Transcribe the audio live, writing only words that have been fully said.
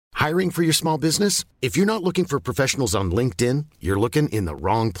Hiring for your small business? If you're not looking for professionals on LinkedIn, you're looking in the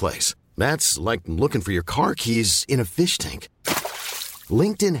wrong place. That's like looking for your car keys in a fish tank.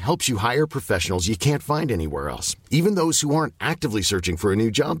 LinkedIn helps you hire professionals you can't find anywhere else, even those who aren't actively searching for a new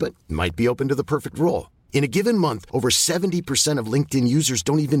job but might be open to the perfect role. In a given month, over 70% of LinkedIn users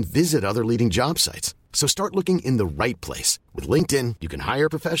don't even visit other leading job sites. So start looking in the right place. With LinkedIn, you can hire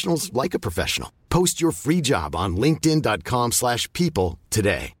professionals like a professional. Post your free job on linkedin.com/people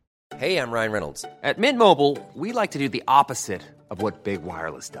today. Hey, I'm Ryan Reynolds. At Mint Mobile, we like to do the opposite of what Big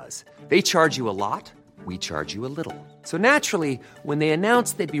Wireless does. They charge you a lot, we charge you a little. So naturally, when they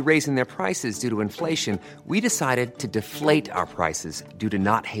announced they'd be raising their prices due to inflation, we decided to deflate our prices due to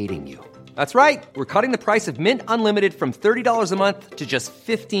not hating you. That's right. We're cutting the price of Mint Unlimited from $30 a month to just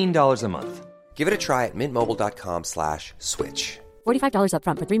 $15 a month. Give it a try at mintmobile.com/switch. $45 up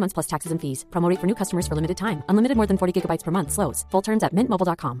front for 3 months plus taxes and fees. Promo rate for new customers for limited time. Unlimited more than 40 gigabytes per month. Slows full terms at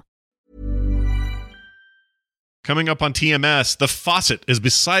mintmobile.com. Coming up on TMS, the faucet is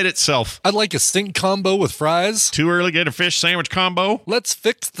beside itself. I'd like a stink combo with fries. Too early to get a fish sandwich combo? Let's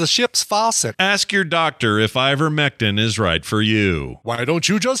fix the ship's faucet. Ask your doctor if ivermectin is right for you. Why don't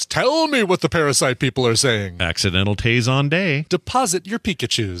you just tell me what the parasite people are saying? Accidental Tazon Day. Deposit your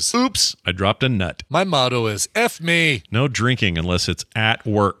Pikachus. Oops, I dropped a nut. My motto is F me. No drinking unless it's at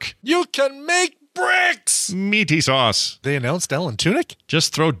work. You can make bricks! Meaty sauce. They announced Alan Tunick?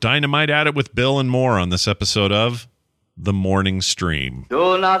 Just throw dynamite at it with Bill and more on this episode of The Morning Stream.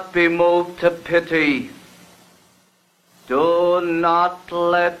 Do not be moved to pity. Do not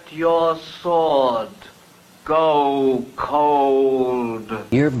let your sword go cold.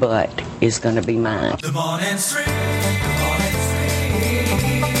 Your butt is going to be mine. The Morning Stream. The Morning Stream.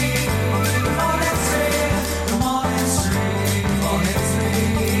 The Morning Stream. The Morning Stream. The Morning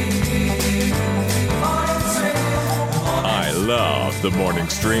Stream. I love the Morning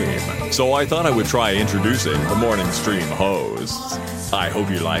Stream, so I thought I would try introducing the Morning Stream hosts. I hope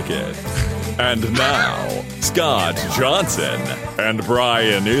you like it. And now, Scott Johnson and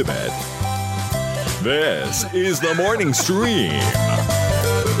Brian Ibbett. This is the Morning Stream.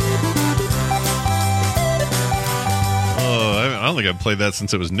 Oh, I don't think I've played that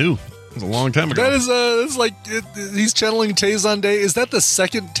since it was new. It was a long time ago. That is like, he's channeling Tazon Day. Is that the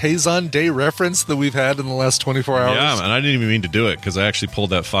second Tazon Day reference that we've had in the last 24 hours? Yeah, and I didn't even mean to do it because I actually pulled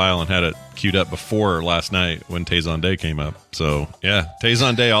that file and had it queued up before last night when Tazon Day came up. So, yeah,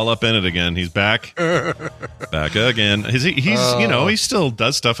 Tazon Day all up in it again. He's back. Back again. He's he still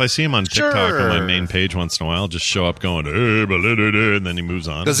does stuff. I see him on TikTok on my main page once in a while. Just show up going, hey, and then he moves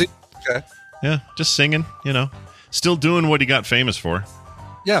on. Does he? Okay. Yeah, just singing, Still doing what he got famous for.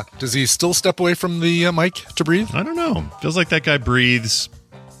 Yeah. Does he still step away from the mic to breathe? I don't know. Feels like that guy breathes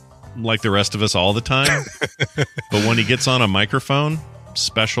like the rest of us all the time. But when he gets on a microphone,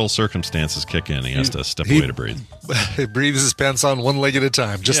 special circumstances kick in. He has to step away to breathe. He breathes his pants on one leg at a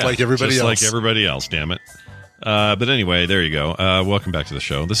time, just like everybody else. Just like everybody else, damn it. But anyway, there you go. Welcome back to the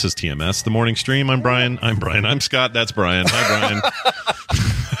show. This is TMS, the Morning Stream. I'm Brian. I'm Scott. That's Brian. Hi, Brian.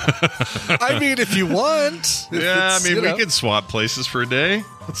 I mean, if you want. Yeah, I mean, we could swap places for a day.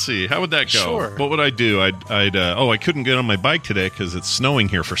 Let's see. How would that go? Sure. What would I do? I couldn't get on my bike today because it's snowing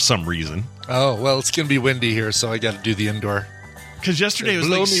here for some reason. Oh, well, it's going to be windy here, so I got to do the indoor. Because yesterday it was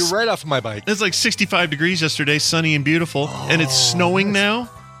blow me right off my bike. It's like 65 degrees yesterday, sunny and beautiful, and it's snowing now.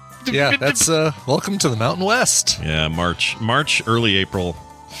 Yeah, that's welcome to the Mountain West. Yeah, March, early April.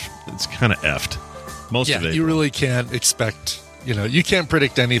 It's kind of effed. Most of it. You really can't expect. You can't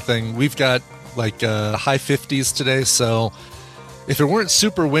predict anything. We've got like high 50s today, so if it weren't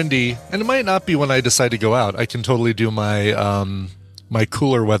super windy, and it might not be when I decide to go out, I can totally do my my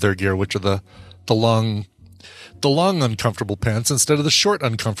cooler weather gear, which are the long uncomfortable pants instead of the short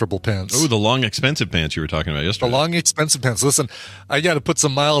uncomfortable pants. Oh, the long expensive pants you were talking about yesterday. The long expensive pants. Listen, I got to put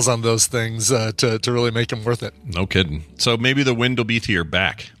some miles on those things to really make them worth it. No kidding. So maybe the wind will be to your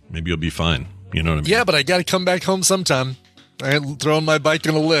back. Maybe you'll be fine. You know what I mean? Yeah, but I got to come back home sometime. I ain't throwing my bike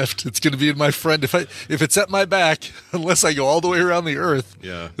in a lift. It's going to be in my front. If it's at my back, unless I go all the way around the earth,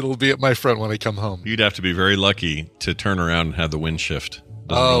 it'll be at my front when I come home. You'd have to be very lucky to turn around and have the wind shift.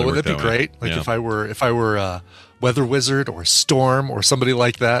 Would that be great? Like if I were a weather wizard or storm or somebody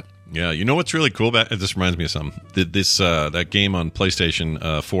like that. Yeah, you know what's really cool about this reminds me of something. That game on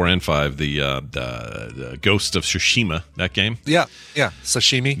PlayStation 4 and 5, the Ghost of Tsushima, that game. Yeah,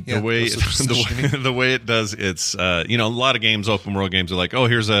 sashimi. The way it does, it's a lot of games, open world games, are like, oh,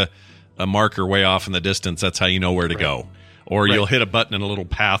 here's a marker way off in the distance. That's how you know where to go. Or you'll hit a button and a little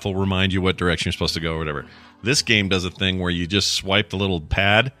path will remind you what direction you're supposed to go or whatever. This game does a thing where you just swipe the little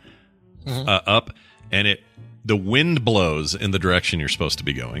pad up, and it the wind blows in the direction you're supposed to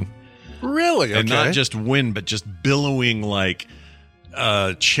be going. Really? And not just wind, but just billowing like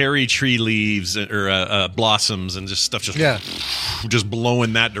cherry tree leaves or blossoms and just stuff just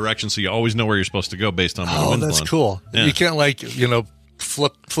blowing that direction, so you always know where you're supposed to go based on where the wind's blowing. Cool. Yeah. You can't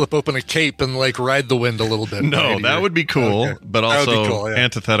flip open a cape and ride the wind a little bit. No, that would be cool, but also cool,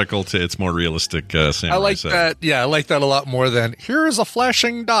 antithetical to its more realistic samurai I like set. that. Yeah, I like that a lot more than here is a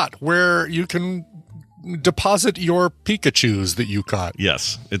flashing dot where you can deposit your Pikachus that you caught.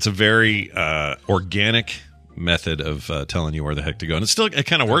 Yes, it's a very organic method of telling you where the heck to go, and it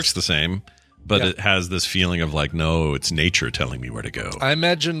kind of works the same, but it has this feeling of like, no, it's nature telling me where to go. I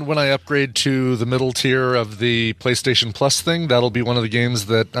imagine when I upgrade to the middle tier of the PlayStation Plus thing, that'll be one of the games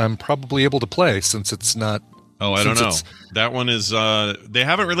that I'm probably able to play, since it's not. Oh, I don't know. That one is. They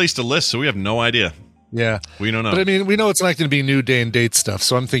haven't released a list, so we have no idea. Yeah, we don't know. But I mean, we know it's not going to be new day and date stuff,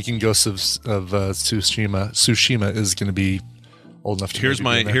 so I'm thinking Ghost of Tsushima is going to be old enough to. Here's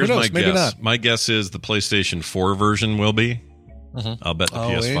my guess. My guess is the PlayStation 4 version will be. Mm-hmm. I'll bet the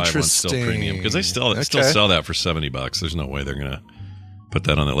PS5 one's still premium, because they still sell that for $70. There's no way they're gonna put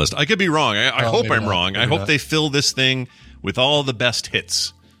that on that list. I could be wrong. I hope I'm wrong. I hope they fill this thing with all the best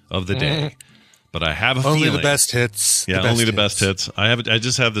hits of the day. But I have a feeling only the best hits. Yeah, only the best hits. I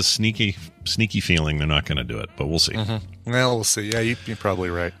just have this sneaky feeling they're not going to do it, but we'll see. Mm-hmm. Well, we'll see. Yeah, you're probably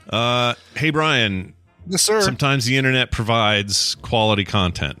right. Hey, Brian. Yes, sir. Sometimes the internet provides quality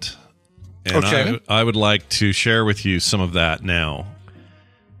content. And I would like to share with you some of that now.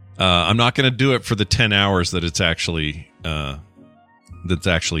 I'm not going to do it for the 10 hours that it's actually here.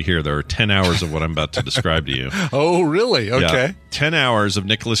 There are 10 hours of what I'm about to describe to you. Oh, really? Okay. Yeah, 10 hours of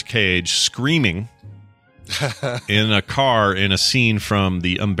Nicolas Cage screaming in a car in a scene from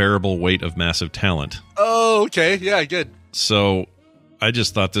The Unbearable Weight of Massive Talent. Oh, okay. Yeah, good. So I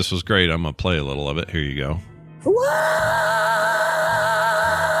just thought this was great. I'm going to play a little of it. Here you go.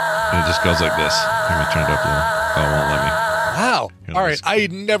 And it just goes like this. Let me turn it up a little. Oh, it won't let me. Wow. All right. I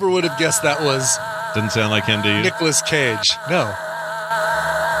never would have guessed that was... Doesn't sound like him to you? Nicolas Cage. No.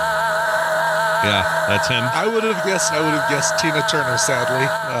 Yeah, that's him. I would have guessed Tina Turner, sadly.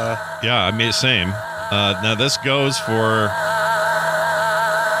 Yeah, I mean, same. Now this goes for...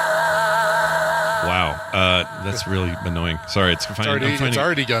 Wow. That's really annoying. Sorry, it's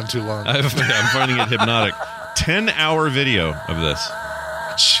already gone too long. I'm finding it hypnotic. 10-hour video of this.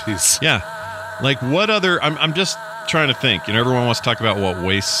 Jeez. Yeah. Like, what other... I'm just trying to think. Everyone wants to talk about what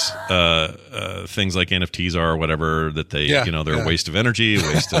wastes things like NFTs are or whatever, that they, they're a waste of energy, a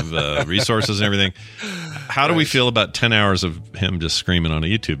waste of resources and everything. How do we feel about 10 hours of him just screaming on a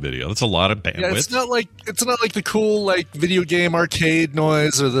YouTube video? That's a lot of bandwidth. Yeah, it's not like the cool video game arcade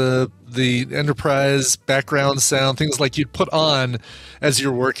noise or the enterprise background sound, things like you'd put on as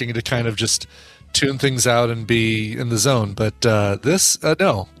you're working to kind of just tune things out and be in the zone. But this,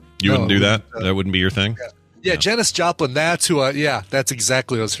 no. You wouldn't do that? That wouldn't be your thing? Yeah, Janis Joplin, that's who that's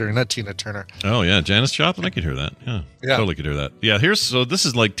exactly what I was hearing, not Tina Turner. Oh, yeah, Janis Joplin, I could hear that. Yeah, totally could hear that. Yeah, this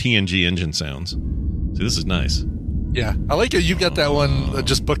is like TNG engine sounds. See, this is nice. Yeah, I like it. You got that one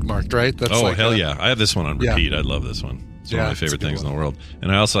just bookmarked, right? That's hell yeah. I have this one on repeat. I love this one. It's one of my favorite things in the world.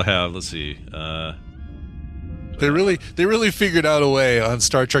 And I also have, let's see. They really figured out a way on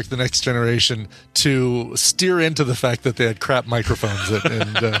Star Trek The Next Generation to steer into the fact that they had crap microphones in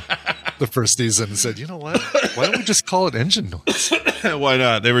the first season and said, you know what? Why don't we just call it engine noise? Why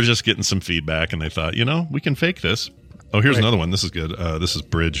not? They were just getting some feedback and they thought, we can fake this. Oh, here's another one. This is good. This is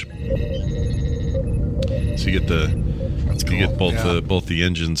Bridge. So you get both the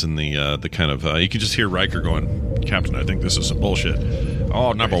engines and the kind of you can just hear Riker going, Captain, I think this is some bullshit.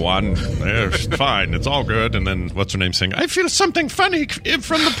 Oh, number one, it's fine, it's all good. And then what's her name saying, I feel something funny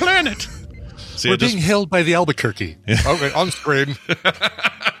from the planet. See, we're being held by the Albuquerque. Yeah. Okay, on screen.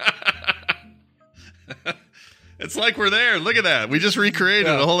 It's like we're there. Look at that. We just recreated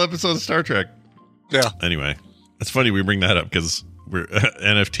a whole episode of Star Trek. Yeah. Anyway, it's funny we bring that up because we're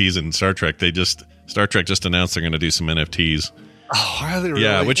NFTs and Star Trek. Star Trek just announced they're going to do some NFTs. Oh, are they really?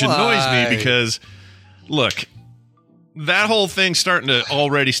 Yeah, which annoys me because, look, that whole thing's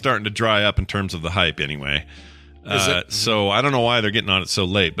already starting to dry up in terms of the hype anyway. So I don't know why they're getting on it so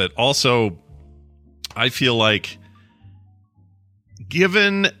late. But also, I feel like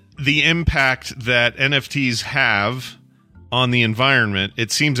given the impact that NFTs have on the environment,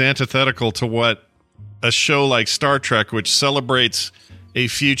 it seems antithetical to what a show like Star Trek, which celebrates a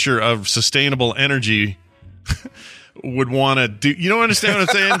future of sustainable energy, would want to do. You don't understand what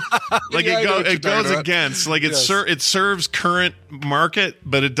I'm saying? Like it goes against. Like it serves current market,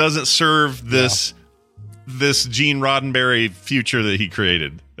 but it doesn't serve this Gene Roddenberry future that he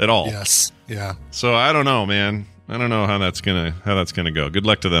created at all. Yes. Yeah. So I don't know, man. I don't know how that's gonna go. Good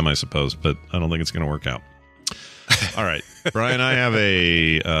luck to them, I suppose, but I don't think it's gonna work out. All right, Brian, I have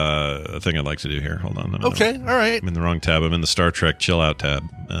a thing I'd like to do here. Hold on. Okay, all right. I'm in the wrong tab. I'm in the Star Trek Chill Out tab.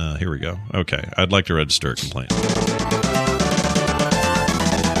 Here we go. Okay, I'd like to register a complaint.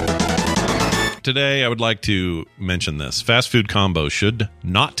 Today, I would like to mention this. Fast food combo should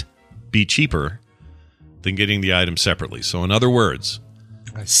not be cheaper than getting the item separately. So in other words,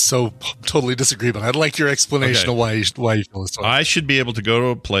 I so totally disagree, but I'd like your explanation of why you feel this way. I should be able to go to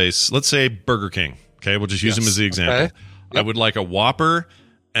a place, let's say Burger King. Okay, we'll just use them as the example. Okay. Yep. I would like a Whopper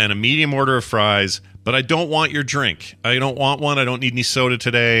and a medium order of fries, but I don't want your drink. I don't want one. I don't need any soda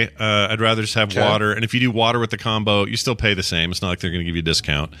today. I'd rather just have water. And if you do water with the combo, you still pay the same. It's not like they're going to give you a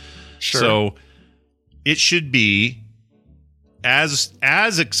discount. Sure. So it should be as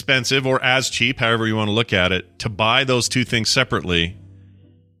expensive or as cheap, however you want to look at it, to buy those two things separately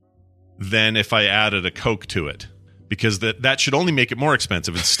than if I added a Coke to it, because that should only make it more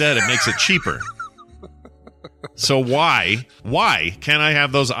expensive. Instead, it makes it cheaper. So why can't I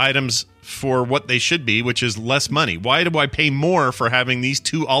have those items for what they should be, which is less money? Why do I pay more for having these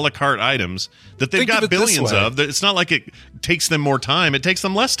two a la carte items that they've got billions of? It's not like it takes them more time. It takes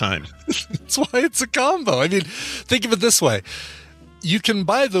them less time. That's why it's a combo. I mean, think of it this way. You can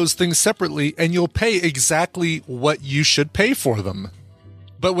buy those things separately and you'll pay exactly what you should pay for them.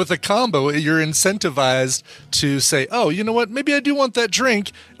 But with a combo, you're incentivized to say, oh, you know what? Maybe I do want that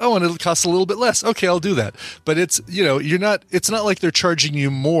drink. Oh, and it'll cost a little bit less. Okay, I'll do that. But it's not like they're charging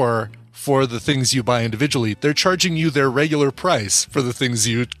you more for the things you buy individually. They're charging you their regular price for the things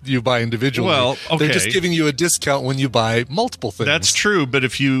you buy individually. Well, okay. They're just giving you a discount when you buy multiple things. That's true, but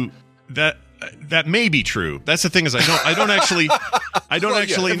if you that may be true. That's the thing is I don't actually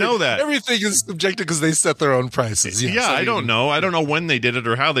know that. Everything is subjective because they set their own prices. Yes, I don't know. I don't know when they did it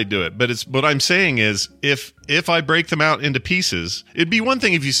or how they do it. But it's what I'm saying is if I break them out into pieces, it'd be one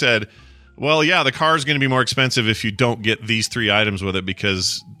thing if you said, well, yeah, the car is going to be more expensive if you don't get these three items with it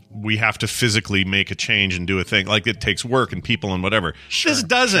because we have to physically make a change and do a thing. Like it takes work and people and whatever. Sure, this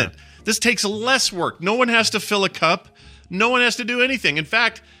doesn't. Sure. This takes less work. No one has to fill a cup. No one has to do anything. In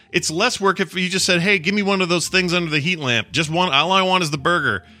fact, it's less work if you just said, hey, give me one of those things under the heat lamp. Just one. All I want is the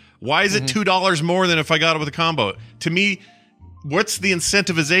burger. Why is it $2 more than if I got it with a combo? To me, what's the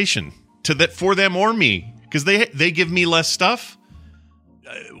incentivization to that for them or me? Because they give me less stuff.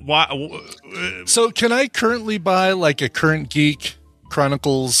 Why? So can I currently buy like a Current Geek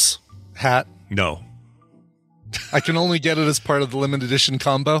Chronicles hat? No. I can only get it as part of the limited edition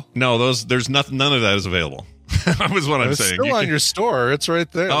combo? No, there's nothing. None of that is available. That was what I'm saying. It's still on your store. It's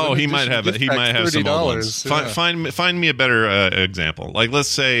right there. Oh, he might have it. He might have some old ones. Yeah. Find me a better example. Like, let's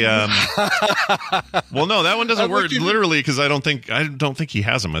say. Well, no, that one doesn't work literally because I don't think he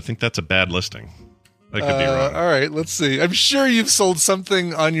has them. I think that's a bad listing. I could be wrong. All right, let's see. I'm sure you've sold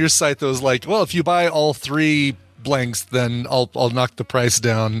something on your site that was like, well, if you buy all three blanks, then I'll knock the price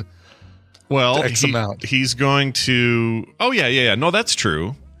down. Well, to X amount. He's going to. Oh yeah. No, that's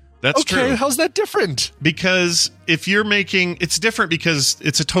true. That's true. Okay, how's that different? Because if you're making, it's different because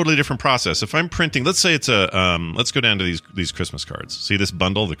it's a totally different process. If I'm printing, let's say it's let's go down to these Christmas cards. See this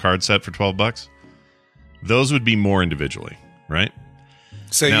bundle, the card set for $12? Those would be more individially, right?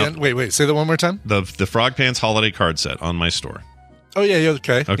 Say again. Wait. Say that one more time. The Frog Pants holiday card set on my store. Oh yeah.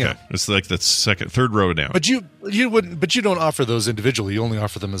 Okay. Yeah. It's like the third row down. But you don't offer those individually. You only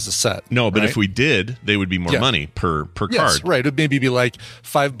offer them as a set. No, but right? if we did, they would be more money per card. Yes, right. It'd maybe be like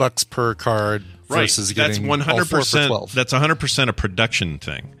 $5 per card versus getting all 4 for $12. That's 100% a production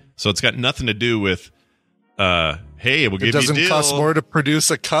thing. So it's got nothing to do with. Hey, we'll give you a deal. It doesn't cost more to produce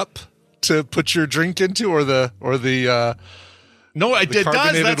a cup to put your drink into, or the. No, it does.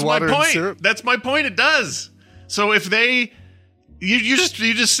 That's my point. That's my point. It does. So if they. You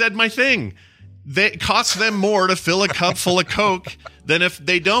just said my thing. It costs them more to fill a cup full of Coke than if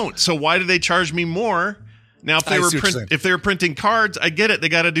they don't. So why do they charge me more? Now, if they were printing cards, I get it. They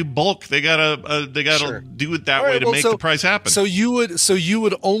got to do bulk. They got to do it that way to make the price happen. So you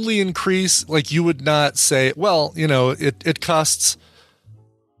would only increase, like you would not say, well, it costs.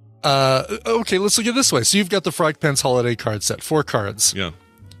 Okay, let's look at it this way. So you've got the Frog Pants holiday card set, 4 cards. Yeah.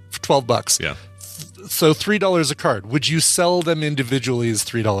 For $12. Yeah. So $3 a card. Would you sell them individually as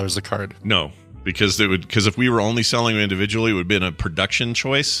 $3 a card? No, because if we were only selling them individually, it would have been a production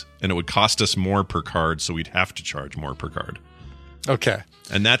choice, and it would cost us more per card, so we'd have to charge more per card. Okay.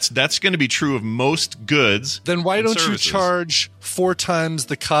 And that's going to be true of most goods. Then why don't you charge 4 times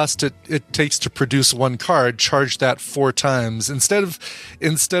the cost it takes to produce one card? Charge that 4 times instead of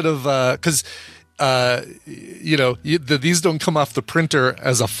because these don't come off the printer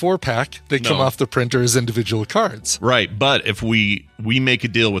as a 4-pack. They come off the printer as individual cards. Right. But if we make a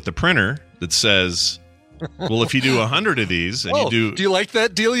deal with the printer that says, well, if you do 100 of these and do you like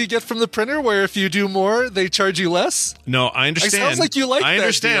that deal you get from the printer where if you do more, they charge you less? No, I understand. It sounds like you like I that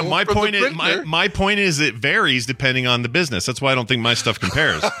understand. deal My from point the is printer. my point is it varies depending on the business. That's why I don't think my stuff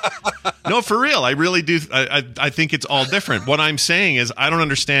compares. No, for real. I really do. I think it's all different. What I'm saying is I don't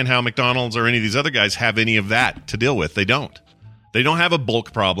understand how McDonald's or any of these other guys have any of that to deal with. They don't. They don't have a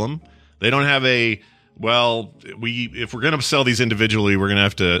bulk problem. They don't have if we're going to sell these individually, we're going to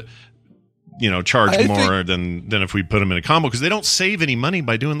have to charge more than if we put them in a combo, because they don't save any money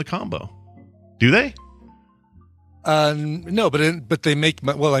by doing the combo. Do they? No, but they make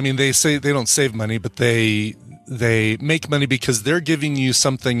they say they don't save money, but they make money because they're giving you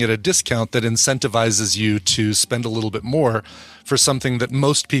something at a discount that incentivizes you to spend a little bit more for something that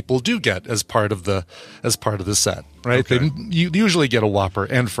most people do get as part of the set, right? Okay. You usually get a Whopper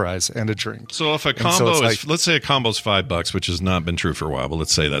and fries and a drink. So if a combo let's say a combo's $5, which has not been true for a while, but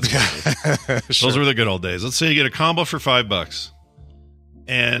let's say that's what it is. Sure. Those were the good old days. Let's say you get a combo for $5,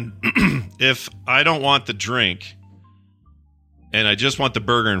 and if I don't want the drink and I just want the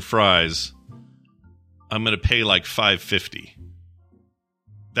burger and fries, I'm going to pay like $5.50.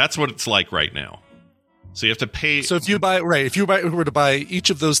 That's what it's like right now. So you have to pay. So if you were to buy each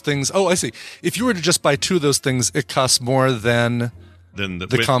of those things, I see. If you were to just buy 2 of those things, it costs more than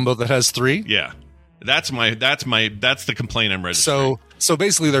the combo that has 3. Yeah, that's the complaint I'm registering. So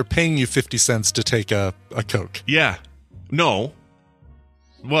basically, they're paying you 50 cents to take a Coke. Yeah, no.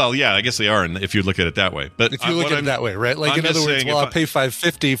 Well, yeah, I guess they are, if you look at it that way. But if you look at it that way, right? Like, in other words, I'll pay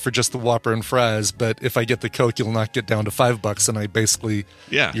 $5.50 for just the Whopper and fries, but if I get the Coke, you'll knock it down to $5,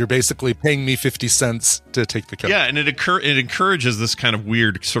 and you're basically paying me 50 cents to take the Coke. Yeah, and it encourages this kind of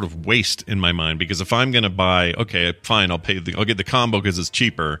weird sort of waste in my mind, because if I'm going to buy, okay, fine, I'll get the combo because it's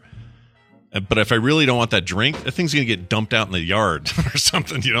cheaper. But if I really don't want that drink, that thing's going to get dumped out in the yard or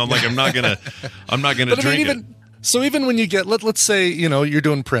something. Like I'm not gonna drink it. So even when you get, let's say, you're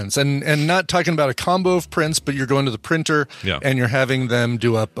doing prints and not talking about a combo of prints, but you're going to the printer and you're having them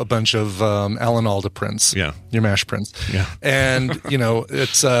do up a bunch of Alan Alda prints. Yeah. Your MASH prints. Yeah. And,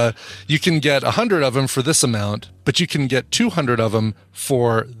 it's, you can get 100 of them for this amount, but you can get 200 of them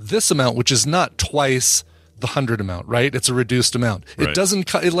for this amount, which is not twice the 100 amount, right? It's a reduced amount. Right. It doesn't,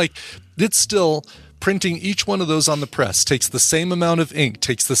 it's still printing each one of those on the press takes the same amount of ink,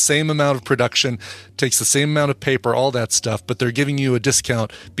 takes the same amount of production, takes the same amount of paper, all that stuff, but they're giving you a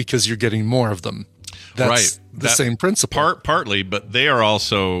discount because you're getting more of them. That's the same principle. Partly, but they are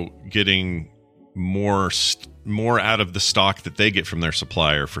also getting more out of the stock that they get from their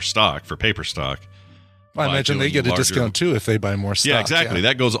supplier for paper stock. I imagine they get a discount too if they buy more stock. Yeah, exactly. Yeah.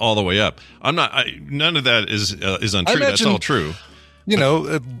 That goes all the way up. None of that is untrue. That's all true.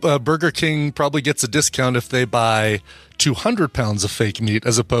 Burger King probably gets a discount if they buy 200 pounds of fake meat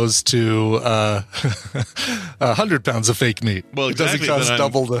as opposed to 100 pounds of fake meat. Well, exactly. It doesn't cost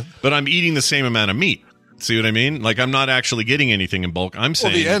double the... But I'm eating the same amount of meat. See what I mean? Like, I'm not actually getting anything in bulk. I'm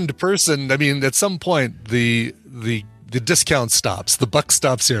saying... Well, the end person, at some point, the discount stops. The buck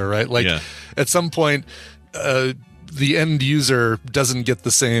stops here, right? Like, at some point, the end user doesn't get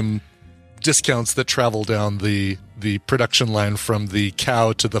the same discounts that travel down the production line from the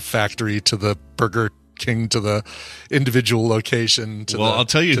cow to the factory to the Burger King to the individual location. I'll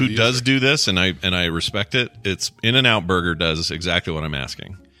tell you who does do this, and I respect it. It's In-N-Out Burger does exactly what I'm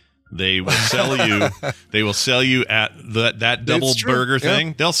asking. They will sell you. They will sell you at that double burger thing.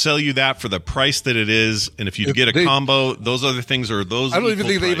 Yeah. They'll sell you that for the price that it is. And if you get a combo, those other things are those. I don't even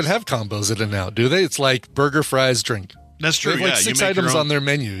think they even have combos at In-N-Out, do they? It's like burger, fries, drink. That's true. They have 6 items on their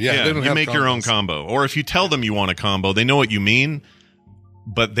menu. Yeah, they don't you make your own combo. Or if you tell them you want a combo, they know what you mean,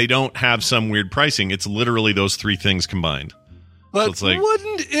 but they don't have some weird pricing. It's literally those 3 things combined. But so it's like,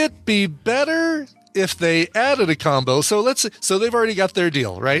 wouldn't it be better if they added a combo? So they've already got their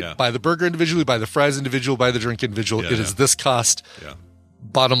deal, right? Yeah. Buy the burger individually, buy the fries individual, buy the drink individual. It is this cost. Yeah.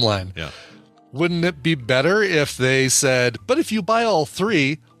 Bottom line. Yeah. Wouldn't it be better if they said, but if you buy all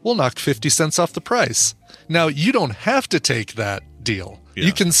 3, we'll knock 50 cents off the price? Now, you don't have to take that deal. Yeah.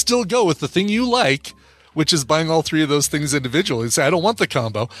 You can still go with the thing you like, which is buying all 3 of those things individually. Say, I don't want the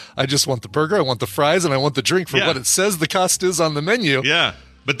combo. I just want the burger, I want the fries, and I want the drink for what it says the cost is on the menu. Yeah.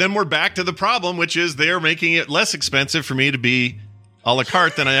 But then we're back to the problem, which is they're making it less expensive for me to be a la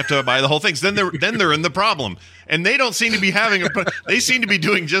carte than I have to buy the whole thing. So then they're in the problem. And they don't seem to be they seem to be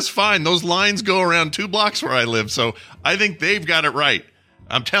doing just fine. Those lines go around 2 blocks where I live. So I think they've got it right.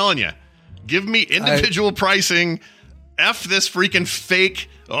 I'm telling you. Give me individual pricing F this freaking fake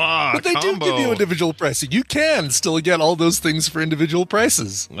But they combo. do give you individual pricing. You can still get all those things for individual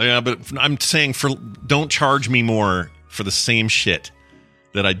prices. Yeah, but I'm saying don't charge me more for the same shit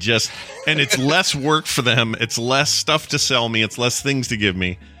that I just, and it's less work for them. It's less stuff to sell me. It's less things to give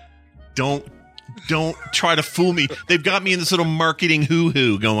me. Don't try to fool me. They've got me in this little marketing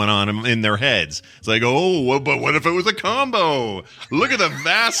hoo-hoo going on in their heads. It's like, oh, well, but what if it was a combo? Look at the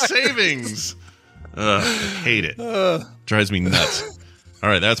vast savings. I hate it. Drives me nuts. All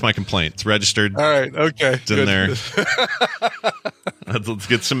right, that's my complaint. It's registered. All right, okay. It's in there.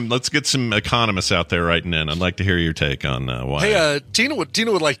 Let's get some economists out there writing in. I'd like to hear your take on why. Hey, Tina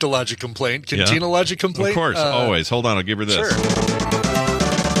would like to lodge a complaint. Can Tina lodge a complaint? Of course, always. Hold on, I'll give her this. Sure.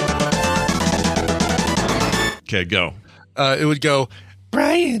 Okay, go. It would go,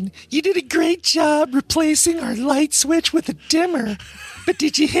 Brian, you did a great job replacing our light switch with a dimmer, but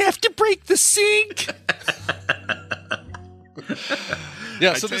did you have to break the sink?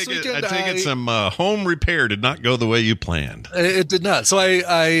 Yeah, so this weekend I take it some home repair did not go the way you planned. It did not. So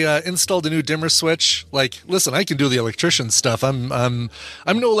I installed a new dimmer switch. Like, listen, I can do the electrician stuff. I'm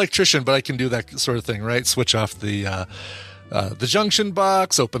no electrician, but I can do that sort of thing, right? Switch off the junction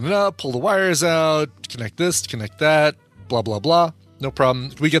box, open it up, pull the wires out, connect this, connect that, blah blah blah. No problem.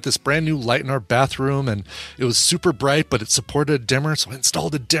 We get this brand new light in our bathroom, and it was super bright, but it supported a dimmer. So I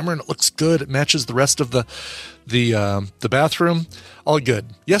installed a dimmer, and it looks good. It matches the rest of the bathroom. All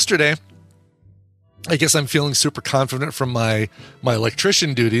good. Yesterday, I guess I'm feeling super confident from my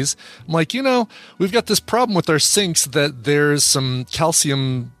electrician duties. I'm like, we've got this problem with our sinks that there's some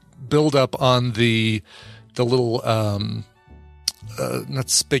calcium buildup on the little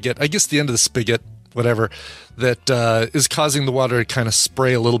not spigot. I guess the end of the spigot. Whatever, that is causing the water to kind of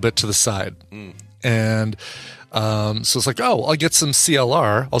spray a little bit to the side. And so it's like, I'll get some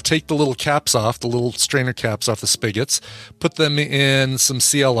CLR. I'll take the little caps off, the little strainer caps off the spigots, put them in some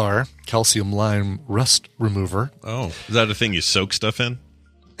CLR, calcium lime rust remover. Oh, is that a thing you soak stuff in?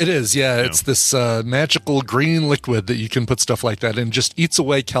 It is, yeah. It's this magical green liquid that you can put stuff like that in. Just eats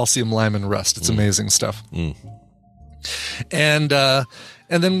away calcium, lime, and rust. It's amazing stuff.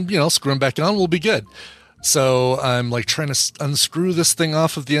 And then, screw them back on, we'll be good. So I'm like trying to unscrew this thing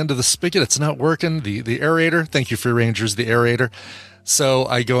off of the end of the spigot. It's not working. The aerator. Thank you for Rangers, the aerator. So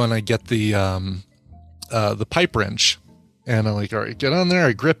I go and I get the pipe wrench, and I'm like, all right, get on there.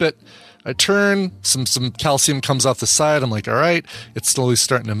 I grip it. I turn. Some calcium comes off the side. I'm like, all right. It's slowly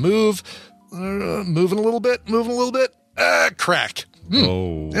starting to move. Moving a little bit. Crack.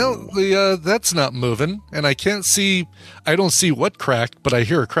 Oh, that's not moving, and I don't see what cracked, but I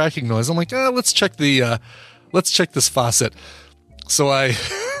hear a cracking noise. I'm like, let's check this faucet. So I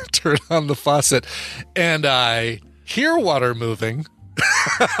turn on the faucet, and I hear water moving.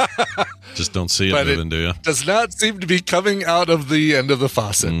 Just don't see it moving, do you? Does not seem to be coming out of the end of the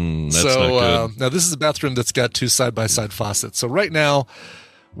faucet. That's not good. Now this is a bathroom that's got two side-by-side faucets. So right now,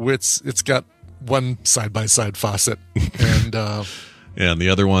 it's got one side-by-side faucet, and yeah, and the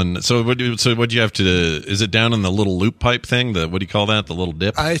other one. So what do you have to? Is it down in the little loop pipe thing? What do you call that? The little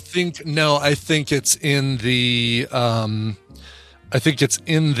dip? I think it's in the.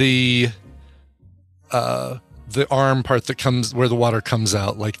 The arm part that comes where the water comes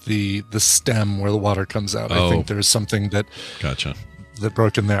out, like the stem where the water comes out. I think there's something that. Gotcha. That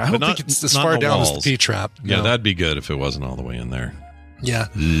broke in there. I don't think it's as far down as the P trap. No. Yeah, that'd be good if it wasn't all the way in there. Yeah.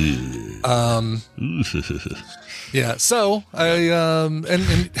 Yeah. So and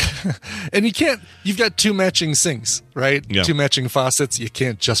you can't. You've got two matching sinks, right? Yeah. Two matching faucets. You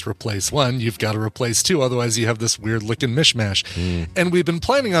can't just replace one. You've got to replace two. Otherwise, you have this weird looking mishmash. And we've been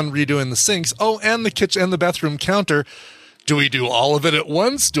planning on redoing the sinks. Oh, and the kitchen and the bathroom counter. Do we do all of it at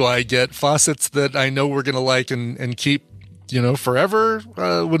once? Do I get faucets that I know we're going to like and keep, forever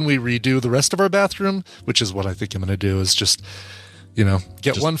when we redo the rest of our bathroom? Which is what I think I'm going to do. Is just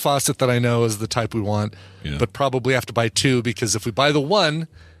get one faucet that I know is the type we want, but probably have to buy two, because if we buy the one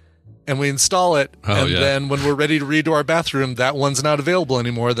and we install it, then when we're ready to redo our bathroom, that one's not available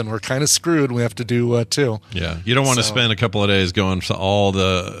anymore, then we're kind of screwed. We have to do two. Yeah. You don't want to spend a couple of days going to all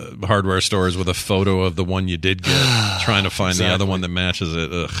the hardware stores with a photo of the one you did get, trying to find the other one that matches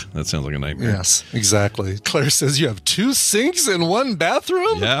it. Ugh, that sounds like a nightmare. Yes, exactly. Claire says you have two sinks in one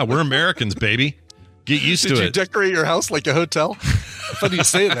bathroom? Yeah, we're Americans, baby. Get used to it. Did you decorate your house like a hotel? Funny you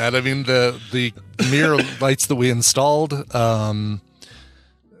say that. I mean, the mirror lights that we installed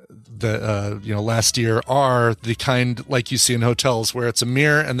last year are the kind like you see in hotels, where it's a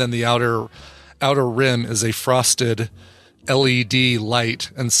mirror and then the outer rim is a frosted LED light,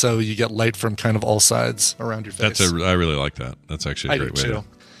 and so you get light from kind of all sides around your face. I really like that. That's actually a great way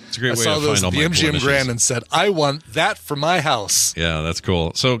It's a great I way saw to those find all at the my MGM blemishes. Grand and said, I want that for my house. Yeah, that's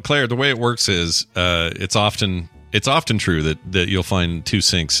cool. So, Claire, the way it works is it's often true that you'll find two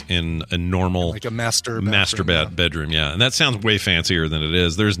sinks in a normal Like a master bedroom. Yeah, and that sounds way fancier than it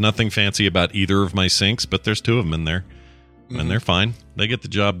is. There's nothing fancy about either of my sinks, but there's two of them in there, and they're fine. They get the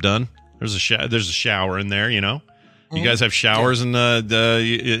job done. There's a shower in there. You know, you guys have showers in over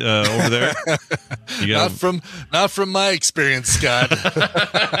there. You got Not from my experience, Scott.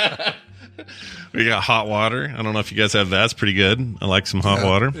 we got hot water. I don't know if you guys have that. It's pretty good. I like some hot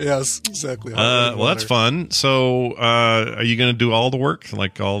water. Yes, exactly. Well, that's fun. So, are you going to do all the work,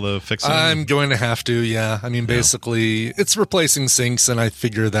 like all the fixing? I'm going to have to, yeah. I mean, basically, it's replacing sinks, and I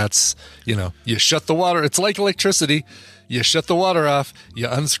figure that's, you shut the water. It's like electricity. You shut the water off, you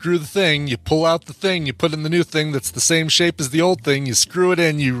unscrew the thing, you pull out the thing, you put in the new thing that's the same shape as the old thing, you screw it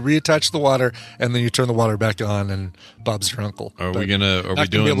in, you reattach the water, and then you turn the water back on, and Bob's your uncle. Are we not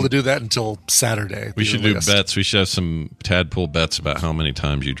be able to do that until Saturday? We should do bets. We should have some tadpole bets about how many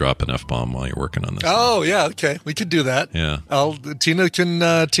times you drop an F-bomb while you're working on this. Oh, yeah, okay. We could do that. Yeah. Tina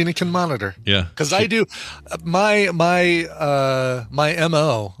can monitor. Yeah. Because I do my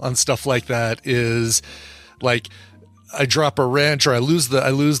MO on stuff like that is like I drop a wrench or I lose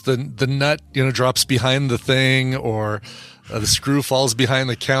the nut, drops behind the thing, or the screw falls behind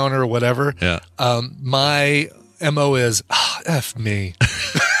the counter or whatever. Yeah. My MO is F me.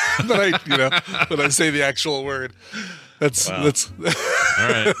 When I say the actual word. That's all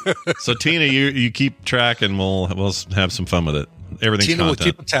right. So Tina, you keep track, and we'll have some fun with it. Everything's Tina content. will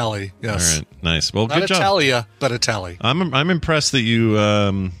keep a tally. Yes. All right. Nice. Well, not good job. Not a Talia, but a tally. I'm impressed that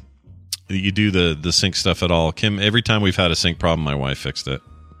you do the sink stuff at all. Kim, every time we've had a sink problem, my wife fixed it.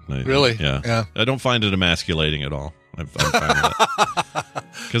 Really? Yeah. I don't find it emasculating at all. I'm fine with it.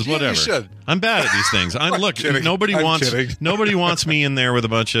 Because whatever. You should. I'm bad at these things. Kidding. Nobody I'm wants kidding. nobody wants me in there with a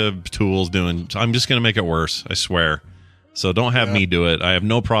bunch of tools doing. I'm just going to make it worse. I swear. So don't have me do it. I have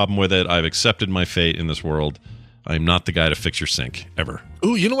no problem with it. I've accepted my fate in this world. I'm not the guy to fix your sink ever.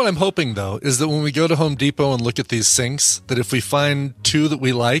 Ooh, you know what I'm hoping though is that when we go to Home Depot and look at these sinks, that if we find two that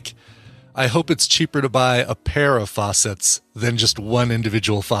we like, I hope it's cheaper to buy a pair of faucets than just one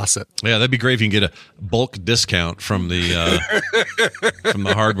individual faucet. Yeah, that'd be great if you can get a bulk discount from the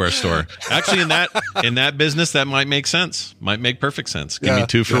hardware store. Actually, in that business, that might make sense. Might make perfect sense. Give me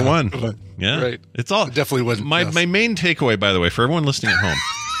two for one. Right. Yeah, right. It's all It definitely wouldn't. My main takeaway, by the way, for everyone listening at home,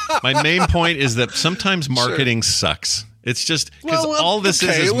 my main point is that sometimes marketing sucks. It's just because all this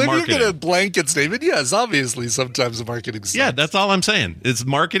is when marketing. you get a blanket statement, yes, obviously sometimes the marketing sucks. Yeah, that's all I'm saying. It's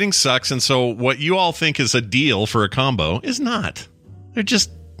marketing sucks, and so what you all think is a deal for a combo is not. They're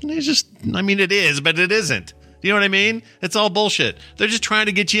just. I mean, it is, but it isn't. Do you know what I mean? It's all bullshit. They're just trying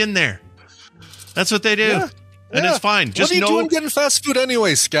to get you in there. That's what they do, and it's fine. Just what are you doing getting fast food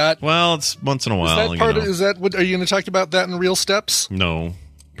anyway, Scott? Well, it's once in a while. Is that what? Are you going to talk about that in Real Steps? No.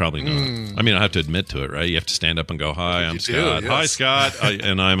 Probably not. I mean, I have to admit to it, right? You have to stand up and go, "Hi, I'm Scott. Yes. Hi, Scott,"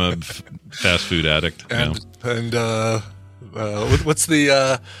 and I'm a fast food addict. And what's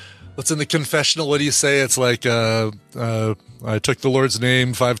in the confessional? What do you say? It's like I took the Lord's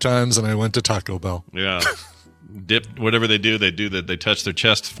name 5 times and I went to Taco Bell. Yeah, dip whatever they do. They touch their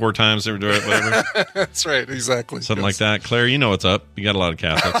chest 4 times or whatever. That's right, exactly. Something like that. Claire, you know what's up. You got a lot of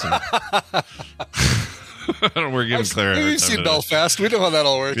Catholics. We're giving Claire. We've seen Belfast. We know how that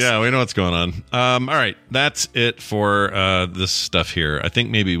all works. Yeah, we know what's going on. All right, that's it for this stuff here. I think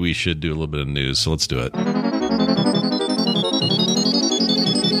maybe we should do a little bit of news, so let's do it.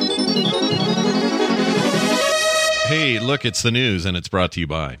 Hey, look, it's the news, and it's brought to you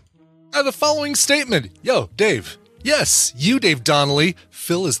by... The following statement. Yo, Dave. Yes, you, Dave Donnelly.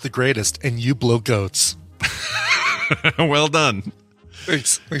 Phil is the greatest, and you blow goats. Well done.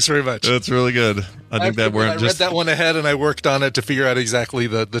 Thanks very much. That's really good. I read that one ahead, and I worked on it to figure out exactly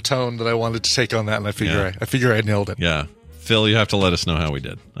the tone that I wanted to take on that, and I figure I nailed it. Yeah. Phil, you have to let us know how we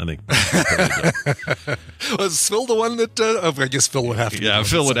did. I think. Was Phil the one that? I guess Phil would have to. Yeah,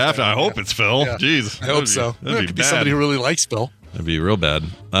 Phil would have to. I hope it's Phil. Yeah. Jeez, I hope so. It could be somebody who really likes Phil. That'd be real bad.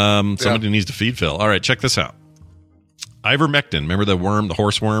 Somebody needs to feed Phil. All right, check this out. Ivermectin. Remember the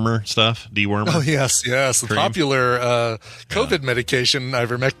horse wormer stuff? Dewormer? Oh, yes. The popular COVID medication,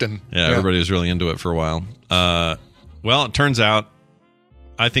 ivermectin. Yeah, everybody was really into it for a while. Well, it turns out,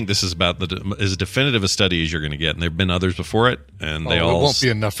 I think this is about as definitive a study as you're going to get. And there have been others before it. And it won't be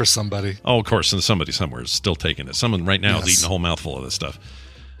enough for somebody. Oh, of course. And somebody somewhere is still taking it. Someone right now is eating a whole mouthful of this stuff.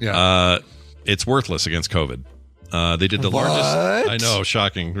 Yeah. It's worthless against COVID. They did the largest. I know,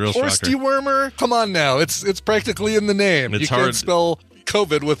 shocking, real horse shocking. dewormer. Come on now, it's practically in the name. It's you can't spell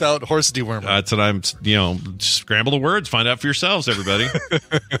COVID without horse dewormer. That's what I'm, scramble the words. Find out for yourselves, everybody.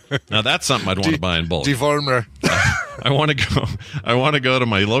 Now that's something I'd want to buy in bulk. Dewormer. I want to go to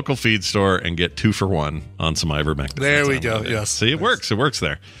my local feed store and get 2 for 1 on some ivermectin. There we go. Yes. See, it works. It works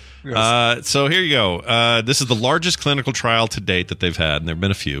there. Yes. So here you go. This is the largest clinical trial to date that they've had, and there have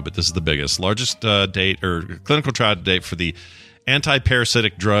been a few, but this is the biggest. Largest clinical trial to date for the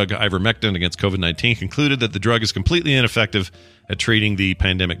anti-parasitic drug ivermectin against COVID-19 concluded that the drug is completely ineffective at treating the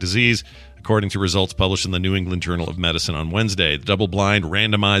pandemic disease, according to results published in the New England Journal of Medicine on Wednesday. The double-blind,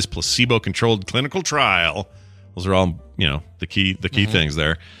 randomized, placebo-controlled clinical trial, those are all, the key things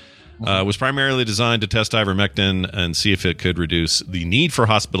there, was primarily designed to test ivermectin and see if it could reduce the need for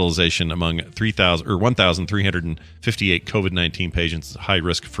hospitalization among 1,358 COVID-19 patients at high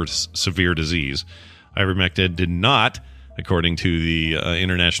risk for severe disease. Ivermectin did not, according to the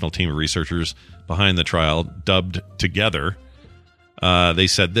international team of researchers behind the trial, dubbed Together. They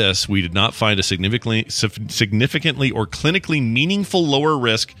said this: we did not find a significantly or clinically meaningful lower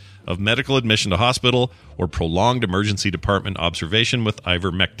risk of medical admission to hospital or prolonged emergency department observation with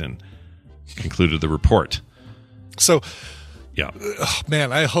ivermectin, concluded the report. So, yeah,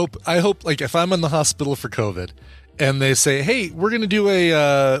 man, I hope like if I'm in the hospital for COVID and they say, hey, we're going to do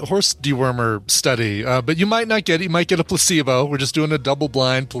a horse dewormer study, but you might not get it. You might get a placebo. We're just doing a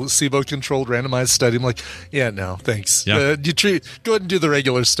double-blind, placebo-controlled, randomized study. I'm like, yeah, no, thanks. Yeah. Go ahead and do the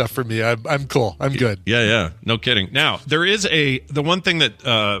regular stuff for me. I'm cool. I'm good. Yeah. No kidding. Now, there is the one thing that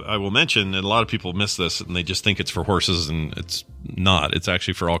I will mention, and a lot of people miss this, and they just think it's for horses, and it's not. It's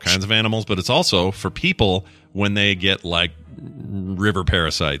actually for all kinds of animals, but it's also for people when they get like river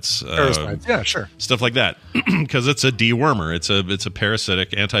parasites. Yeah, sure. Stuff like that. Because it's a dewormer. It's a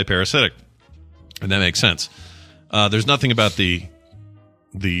parasitic, anti-parasitic. And that makes sense. There's nothing about the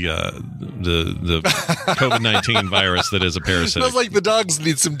COVID-19 virus that is a parasitic. Sounds like the dogs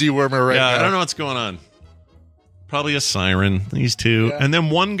need some dewormer right now. I don't know what's going on. Probably a siren, these two. Yeah. And then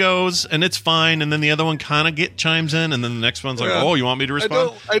one goes, and it's fine, and then the other one kind of chimes in, and then the next one's like, oh, you want me to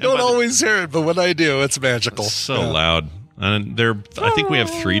respond? I don't always hear it, but when I do, it's magical. It's so loud. And I think we have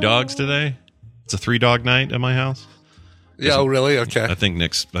 3 dogs today. It's a 3-dog night at my house. Yeah, oh, really? Okay. I think I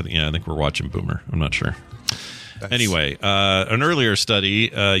think we're watching Boomer. I'm not sure. Nice. Anyway, an earlier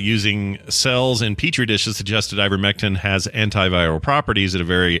study using cells in petri dishes suggested ivermectin has antiviral properties at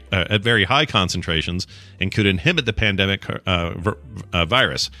very high concentrations and could inhibit the pandemic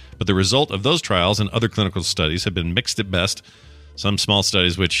virus. But the result of those trials and other clinical studies have been mixed at best. Some small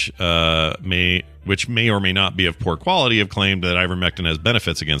studies, which may or may not be of poor quality, have claimed that ivermectin has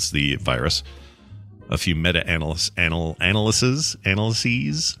benefits against the virus. A few meta-analyses,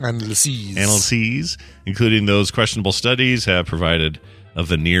 including those questionable studies, have provided a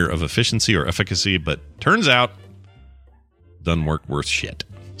veneer of efficiency or efficacy, but turns out doesn't work worth shit.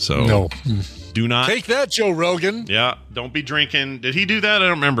 So no. Do not take that, Joe Rogan. Yeah, don't be drinking. Did he do that? I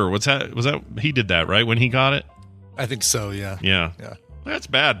don't remember. Was that he did that, right? When he got it? I think so, yeah. Yeah. That's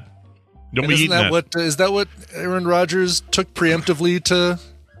bad. Don't be isn't eating that. Is that what Aaron Rodgers took preemptively to...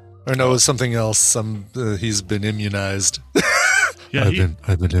 Or no, it was something else. He's been immunized. Yeah,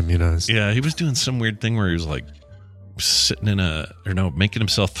 I've been immunized. Yeah, he was doing some weird thing where he was like sitting making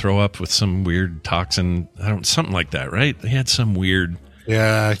himself throw up with some weird toxin. Something like that, right? He had some weird.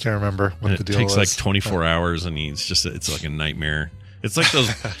 Yeah, I can't remember what the deal was. It takes like 24 hours, and it's like a nightmare. It's like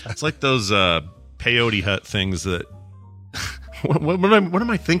those. It's like those peyote hut things that. What am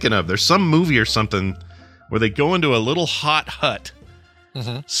I thinking of? There's some movie or something where they go into a little hot hut.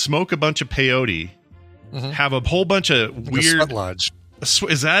 Mm-hmm. Smoke a bunch of peyote, have a whole bunch of weird sweat lodge.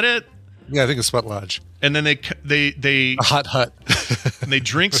 Is that it? Yeah, I think a sweat lodge. And then they a hot hut. And they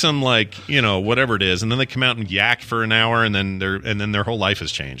drink some whatever it is, and then they come out and yak for an hour, and then their whole life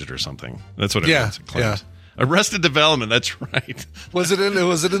has changed or something. That's what it means. Yeah. Arrested Development. That's right. Was it in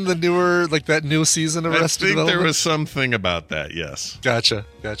the newer that new season of Arrested Development? I think there was something about that. Yes. Gotcha.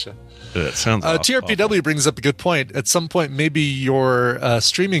 It sounds TRPW awful. brings up a good point. At some point, maybe your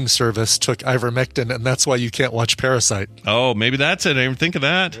streaming service took ivermectin, and that's why you can't watch Parasite. Oh, maybe that's it. I didn't even think of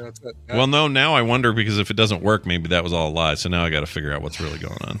that. Yeah, that's it. Yeah. Well, no, now I wonder, because if it doesn't work, maybe that was all a lie. So now I got to figure out what's really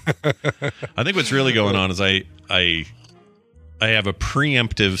going on. I think what's really going on is I have a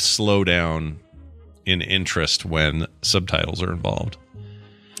preemptive slowdown in interest when subtitles are involved.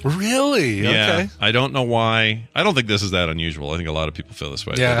 Really? Yeah. Okay. I don't know why. I don't think this is that unusual. I think a lot of people feel this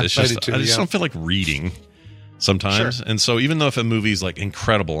way. Yeah, but it's just, I do too, I just don't feel like reading sometimes. Sure. And so even though if a movie's like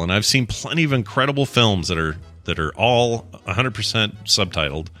incredible, and I've seen plenty of incredible films that are all 100%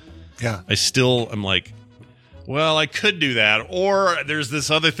 subtitled, yeah, I'm like, well, I could do that. Or there's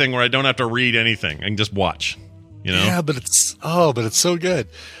this other thing where I don't have to read anything. I can just watch. You know? Yeah, but it's so good.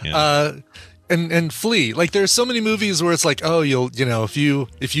 Yeah. And Flea, like there's so many movies where it's like, oh, if you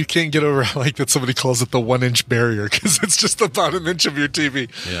can't get over, I like that somebody calls it the 1-inch barrier because it's just the bottom inch of your TV.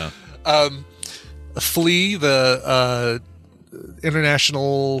 Yeah. Flea, the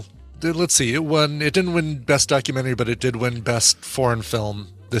international, let's see, it didn't win Best Documentary, but it did win Best Foreign Film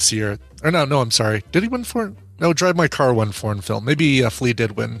this year. Or no, I'm sorry. Did he win foreign? No, Drive My Car won Foreign Film. Maybe Flea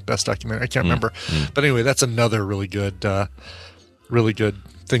did win Best Documentary. I can't remember. But anyway, that's another really good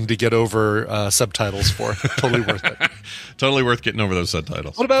thing to get over subtitles for. Totally worth it. Totally worth getting over those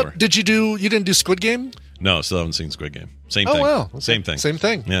subtitles. What about, you didn't do Squid Game? No, still haven't seen Squid Game. Same thing. Oh, wow. Okay. Same thing. Same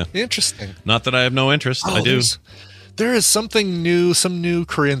thing. Yeah. Interesting. Not that I have no interest. I do. There is something new, some new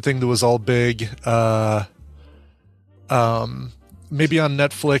Korean thing that was all big. Maybe on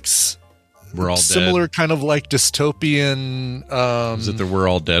Netflix. We're All Similar Dead. kind of like dystopian. Is it the We're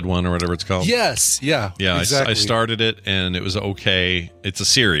All Dead one or whatever it's called? Yes. Yeah. Yeah. Exactly. I started it and it was okay. It's a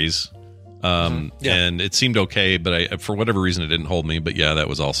series. And it seemed okay, but for whatever reason it didn't hold me. But yeah, that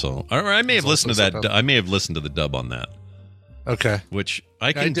was also. Or I may have listened to that. I may have listened to the dub on that. Okay. Which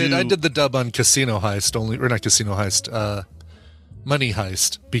I did the dub on Casino Heist only, or not Casino Heist, Money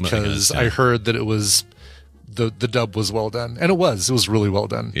Heist, because I heard that it was the dub was well done, and it was really well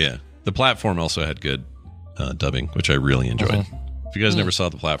done. Yeah, the platform also had good dubbing, which I really enjoyed. If you guys never saw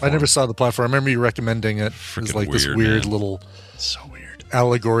the platform, I never saw the platform. I remember you recommending it. It was like this weird little, so weird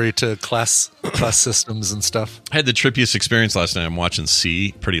allegory to class systems and stuff. I had the trippiest experience last night. I'm watching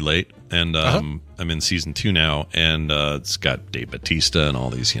C pretty late, and I'm in season 2 now, and it's got Dave Bautista and all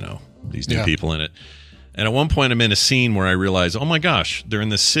these new people in it. And at one point, I'm in a scene where I realize, oh my gosh, they're in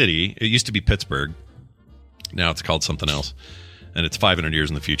this city. It used to be Pittsburgh. Now it's called something else, and it's 500 years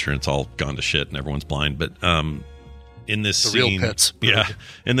in the future, and it's all gone to shit, and everyone's blind. But in this scene, real pits.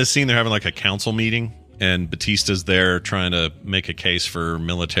 In this scene, they're having like a council meeting, and Batista's there trying to make a case for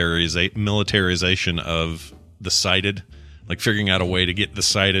militarization of the sighted, like figuring out a way to get the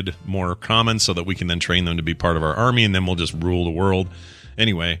sighted more common so that we can then train them to be part of our army, and then we'll just rule the world.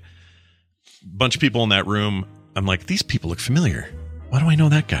 Anyway, bunch of people in that room. I'm like, these people look familiar. Why do I know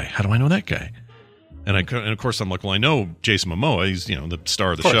that guy? How do I know that guy? And of course, I'm like, well, I know Jason Momoa. He's the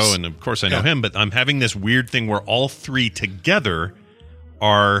star of the show, and of course I know him. But I'm having this weird thing where all three together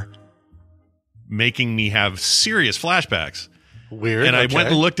are making me have serious flashbacks. Weird. And I went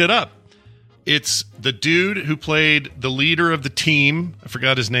and looked it up. It's the dude who played the leader of the team. I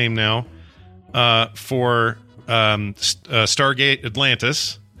forgot his name now. For Stargate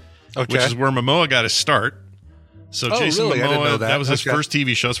Atlantis, which is where Momoa got his start. So Jason really? Momoa, I didn't know that. That was his first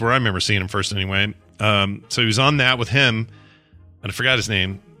TV show. That's where I remember seeing him first anyway. So he was on that with him, and I forgot his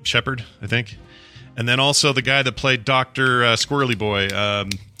name. Shepard, I think. And then also the guy that played Dr. Squirrely Boy.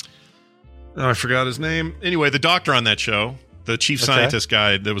 I forgot his name. Anyway, the doctor on that show, the chief scientist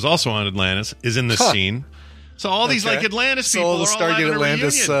guy that was also on Atlantis, is in this scene. So all these like Atlantis people all the are all Stargate having a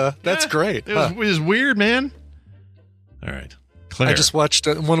Atlantis. reunion. That's great. It was weird, man. All right. Claire. I just watched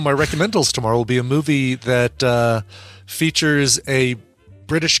one of my recommendals tomorrow will be a movie that features a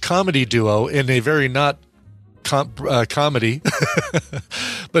British comedy duo in a very not comedy,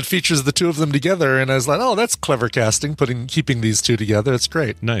 but features the two of them together. And I was like, oh, that's clever casting, keeping these two together. It's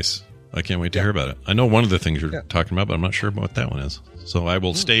great. Nice. I can't wait to hear about it. I know one of the things you're talking about, but I'm not sure about what that one is. So I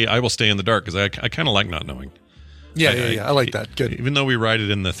will stay in the dark because I kind of like not knowing. Yeah. I like that. Good. Even though we write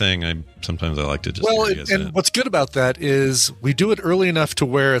it in the thing, sometimes I like to just. Well, and what's good about that is we do it early enough to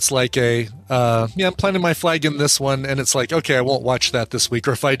where it's like I'm planting my flag in this one, and it's like, okay, I won't watch that this week,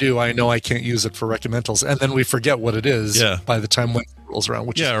 or if I do, I know I can't use it for recommendals, and then we forget what it is by the time when it rolls around.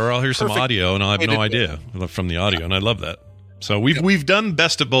 Or I'll hear some audio and I'll have no idea from the audio, and I love that. So we've done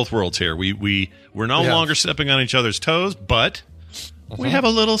best of both worlds here. We're no longer stepping on each other's toes, but we have a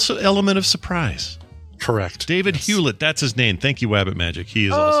little element of surprise. Correct. David Hewlett, that's his name. Thank you, Wabbit Magic. He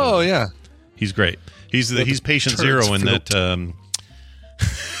is also. Oh yeah, he's great. He's patient zero in that.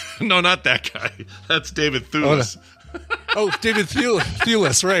 No, not that guy. That's David Thewlis. Oh, David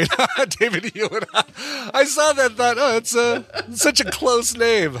Thewlis, right? David Hewlett. I saw that. Thought, it's such a close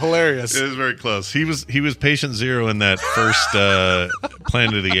name. Hilarious. It is very close. He was patient zero in that first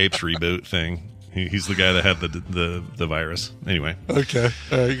Planet of the Apes reboot thing. He's the guy that had the virus. Anyway. Okay.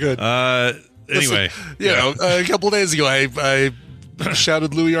 All right. Good. Anyway, a couple of days ago, I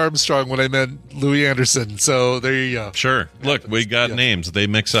shouted Louis Armstrong when I meant Louis Anderson. So there you go. Sure. Look, we got names. They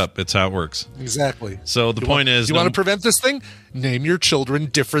mix up. It's how it works. Exactly. So the point is, you want to prevent this thing? Name your children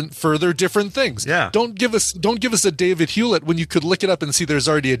different things. Yeah. Don't give us a David Hewlett when you could look it up and see there's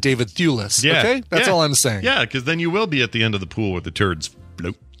already a David Thewlis. Yeah. Okay, that's all I'm saying. Yeah, because then you will be at the end of the pool with the turds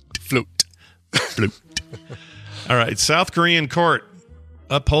float. All right, South Korean court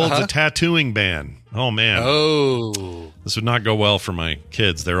upholds a tattooing ban. Oh man. Oh, this would not go well for my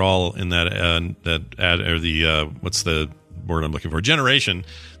kids. They're all in that or the what's the word I'm looking for? Generation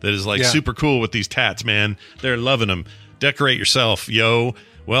that is like super cool with these tats, man. They're loving them. Decorate yourself, yo.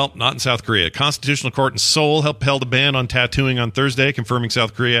 Well, not in South Korea. Constitutional Court in Seoul upheld a ban on tattooing on Thursday, confirming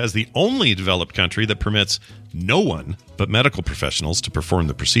South Korea as the only developed country that permits no one but medical professionals to perform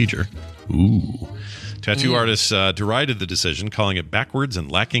the procedure. Ooh. Tattoo artists derided the decision, calling it backwards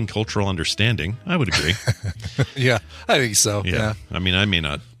and lacking cultural understanding. I would agree. Yeah, I think so. Yeah. I mean, I may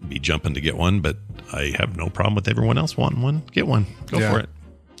not be jumping to get one, but I have no problem with everyone else wanting one. Get one. Go for it.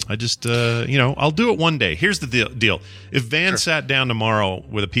 I just, I'll do it one day. Here's the deal. If Van sat down tomorrow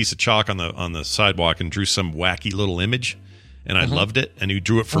with a piece of chalk on the sidewalk and drew some wacky little image, and I loved it, and he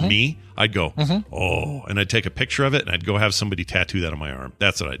drew it for me, I'd go, oh, and I'd take a picture of it, and I'd go have somebody tattoo that on my arm.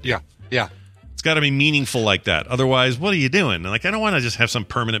 That's what I'd do. Yeah. It's got to be meaningful like that. Otherwise, what are you doing? Like, I don't want to just have some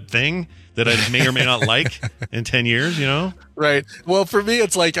permanent thing that I may or may not like in 10 years, Right. Well, for me,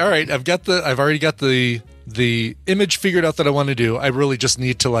 it's like, all right, I've already got the image figured out that I want to do. I really just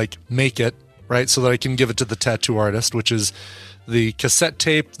need to like make it, right, so that I can give it to the tattoo artist, which is the cassette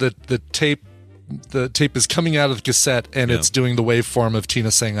tape. The tape is coming out of the cassette, and it's doing the waveform of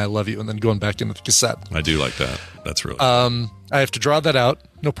Tina saying "I love you" and then going back into the cassette. I do like that. That's really I have to draw that out.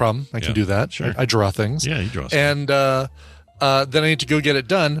 No problem. I can do that. Sure. I draw things. Yeah, you draw stuff. And then I need to go get it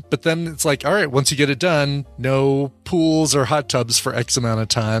done. But then it's like, all right, once you get it done, no pools or hot tubs for X amount of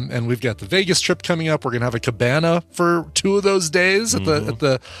time. And we've got the Vegas trip coming up. We're gonna have a cabana for 2 of those days at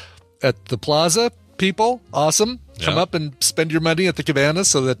the plaza. People, awesome. Come up and spend your money at the cabana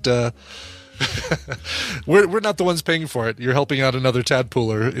so that we're not the ones paying for it. You're helping out another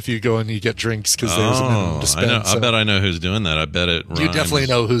tadpooler if you go and you get drinks because there's a minimum to spend. I bet I know who's doing that. I bet it rhymes. You definitely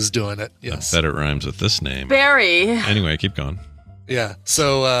know who's doing it. Yes. I bet it rhymes with this name. Barry. Anyway, keep going. Yeah.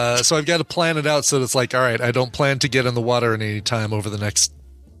 So I've got to plan it out so that it's like, all right, I don't plan to get in the water at any time over the next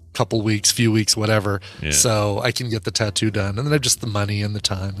couple weeks, few weeks, whatever. Yeah. So I can get the tattoo done. And then I have just the money and the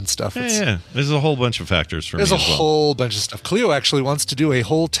time and stuff. Yeah. There's a whole bunch of factors for me. There's a whole bunch of stuff. Cleo actually wants to do a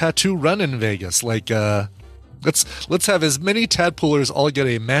whole tattoo run in Vegas. Like, let's have as many tadpoolers all get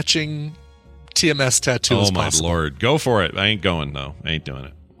a matching TMS tattoo as possible. Oh my Lord. Go for it. I ain't going though. I ain't doing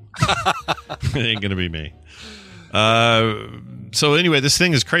it. It ain't going to be me. So anyway, this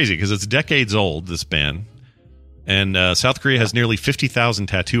thing is crazy because it's decades old, this ban. And South Korea has nearly 50,000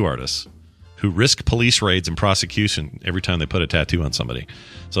 tattoo artists who risk police raids and prosecution every time they put a tattoo on somebody.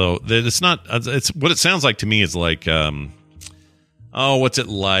 So it's not. It's what it sounds like to me is like, what's it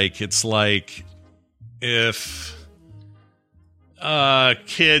like? It's like if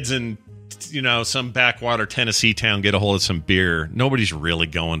kids in some backwater Tennessee town get a hold of some beer. Nobody's really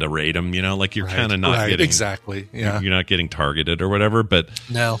going to raid them. Like you're kind of not getting exactly. Yeah, you're not getting targeted or whatever. But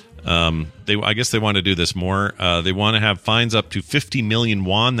no. I guess they want to do this more. They want to have fines up to 50 million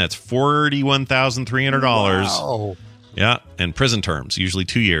won. That's $41,300. Wow. Yeah, and prison terms, usually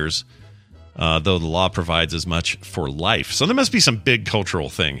 2 years. Though the law provides as much for life. So there must be some big cultural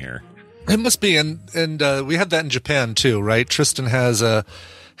thing here. It must be, and we had that in Japan too, right? Tristan had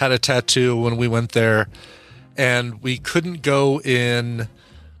a tattoo when we went there, and we couldn't go in.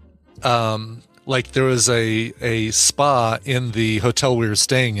 Like there was a spa in the hotel we were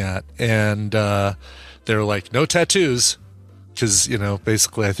staying at, and they were like, no tattoos, because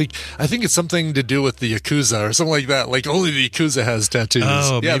basically I think it's something to do with the Yakuza or something like that. Like only the Yakuza has tattoos.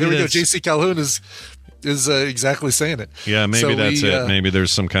 Oh, yeah, there we go. JC Calhoun is exactly saying it. Yeah, maybe that's it. Maybe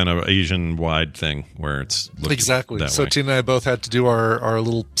there's some kind of Asian wide thing where it's exactly that so way. Tina and I both had to do our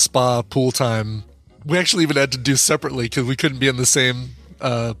little spa pool time. We actually even had to do separately because we couldn't be in the same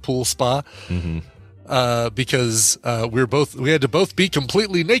pool spa because we had to both be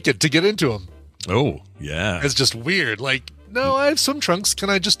completely naked to get into them. Oh yeah, it's just weird. Like, no, I have swim trunks. Can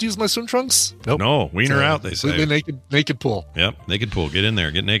I just use my swim trunks? Nope. No, wiener out. They say naked pool. Yep, naked pool. Get in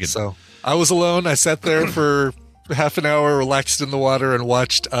there. Get naked. So I was alone. I sat there for half an hour, relaxed in the water, and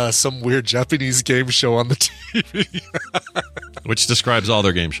watched some weird Japanese game show on the TV. Which describes all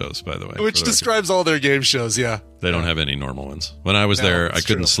their game shows, by the way. Which describes all their game shows, yeah. They don't have any normal ones. When I was there, I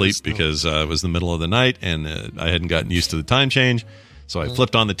couldn't sleep because it was the middle of the night, and I hadn't gotten used to the time change. So I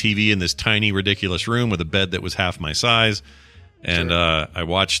flipped on the TV in this tiny, ridiculous room with a bed that was half my size. And I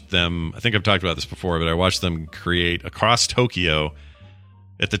watched them. I think I've talked about this before, but I watched them create across Tokyo.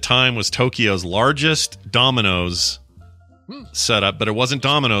 At the time was Tokyo's largest Domino's setup, but it wasn't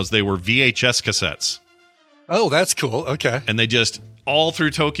Domino's. They were VHS cassettes. Oh, that's cool. Okay. And they just all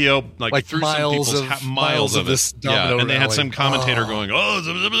through Tokyo, like through miles some people's miles of this it. domino And they had rally. some commentator going,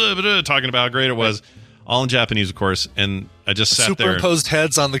 talking about how great it was all in Japanese, of course. And I just sat there. Superimposed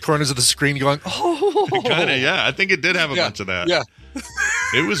heads on the corners of the screen going, oh. Kind of, yeah. I think it did have a bunch of that. Yeah.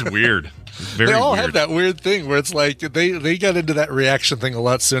 It was weird. Very they all weird. have that weird thing where it's like they got into that reaction thing a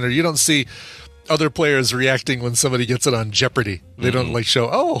lot sooner. You don't see other players reacting when somebody gets it on Jeopardy. They don't like show,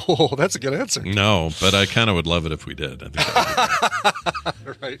 oh, that's a good answer. No, but I kind of would love it if we did. I think that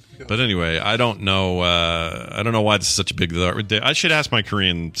would be Right. But anyway, I don't know. I don't know why this is such a big deal. I should ask my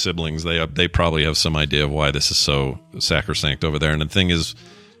Korean siblings. They probably have some idea of why this is so sacrosanct over there. And the thing is,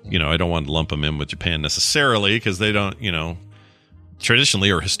 I don't want to lump them in with Japan necessarily because they don't, traditionally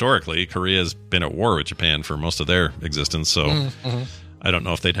or historically, Korea has been at war with Japan for most of their existence. So I don't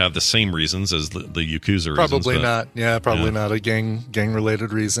know if they'd have the same reasons as the Yakuza Probably reasons. not. Yeah, probably not a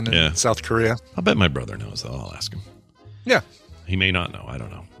gang-related reason in South Korea. I'll bet my brother knows, though. I'll ask him. Yeah. He may not know. I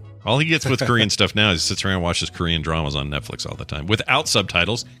don't know. All he gets with Korean stuff now is he sits around and watches Korean dramas on Netflix all the time without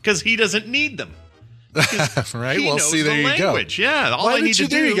subtitles because he doesn't need them. Right. He Well, knows see, there the you language. go. Yeah. All I need to do.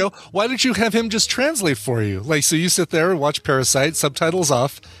 There you go. Why don't you have him just translate for you? Like, so you sit there and watch Parasite, subtitles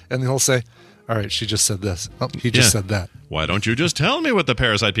off, and he'll say, "All right, she just said this. Oh, he just said that." Why don't you just tell me what the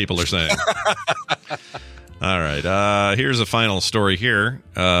Parasite people are saying? All right. Here's a final story here.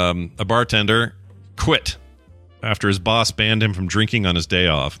 A bartender quit after his boss banned him from drinking on his day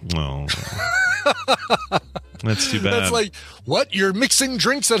off. Oh. That's too bad. That's like, what? You're mixing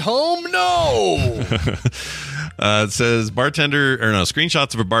drinks at home? No. It says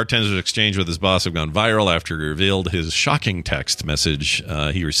screenshots of a bartender's exchange with his boss have gone viral after he revealed his shocking text message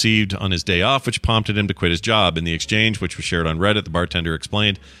he received on his day off, which prompted him to quit his job. In the exchange, which was shared on Reddit, the bartender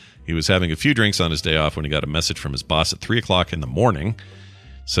explained he was having a few drinks on his day off when he got a message from his boss at 3 o'clock in the morning.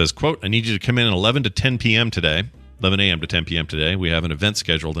 It says, quote, "I need you to come in at 11 to 10 p.m. today. 11 a.m. to 10 p.m. today. We have an event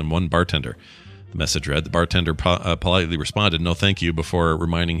scheduled and one bartender." The message read. The bartender politely responded, "No, thank you," before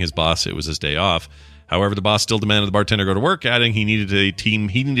reminding his boss it was his day off. However, the boss still demanded the bartender go to work, adding he needed to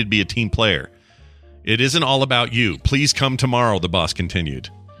be a team player. "It isn't all about you. Please come tomorrow," the boss continued.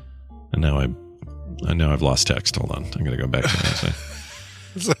 And now I've lost text. Hold on. I'm going to go back to that.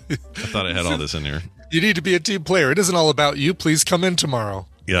 I thought I had all this in here. You need to be a team player. It isn't all about you. Please come in tomorrow.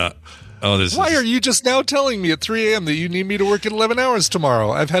 Yeah. Oh, Why are you just now telling me at 3 a.m. that you need me to work at 11 hours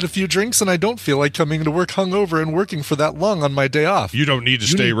tomorrow? I've had a few drinks and I don't feel like coming to work hungover and working for that long on my day off. You don't need to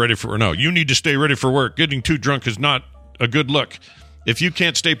stay ready for work. Getting too drunk is not a good look. If you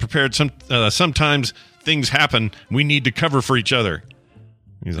can't stay prepared, sometimes things happen. We need to cover for each other.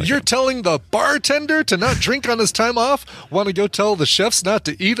 Like, you're telling the bartender to not drink on his time off? Want to go tell the chefs not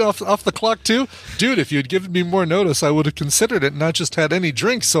to eat off the clock too? Dude, if you'd given me more notice, I would have considered it and not just had any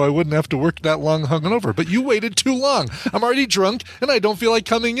drinks so I wouldn't have to work that long hungover. But you waited too long. I'm already drunk and I don't feel like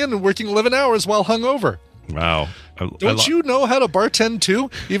coming in and working 11 hours while hungover. Wow. Don't you know how to bartend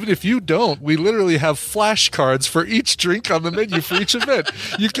too? Even if you don't, we literally have flashcards for each drink on the menu for each event.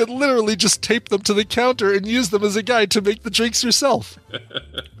 You could literally just tape them to the counter and use them as a guide to make the drinks yourself.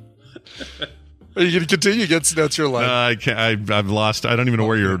 Are you going to continue? That's your line. I've lost. I don't even know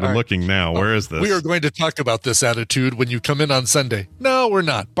where you're looking now. Where is this? We are going to talk about this attitude when you come in on Sunday. No, we're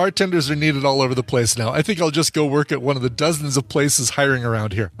not. Bartenders are needed all over the place now. I think I'll just go work at one of the dozens of places hiring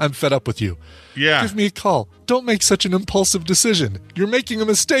around here. I'm fed up with you. Yeah. Give me a call. Don't make such an impulsive decision. You're making a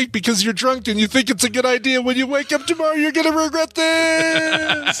mistake because you're drunk and you think it's a good idea. When you wake up tomorrow, you're going to regret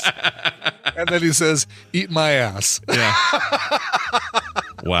this. And then he says, "Eat my ass." Yeah.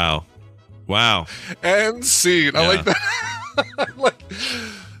 Wow. And scene. I like that.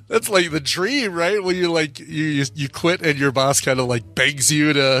 That's like the dream, right? When you quit and your boss kind of like begs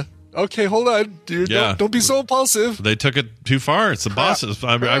you to, okay, hold on, dude. Yeah. Don't be so impulsive. They took it too far. It's the boss's.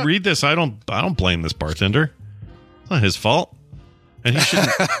 I read this. I don't blame this bartender. It's not his fault. And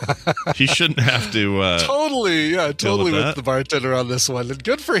he shouldn't have to. Totally with with the bartender on this one. And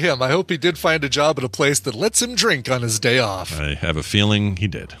good for him. I hope he did find a job at a place that lets him drink on his day off. I have a feeling he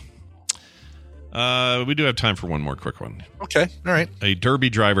did. We do have time for one more quick one. Okay, all right. A Derby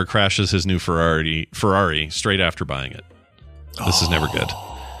driver crashes his new Ferrari straight after buying it. This is never good.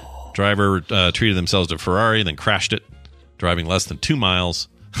 Driver treated themselves to a Ferrari, then crashed it, driving less than 2 miles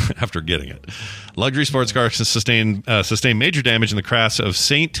after getting it. Luxury sports car sustained major damage in the crash of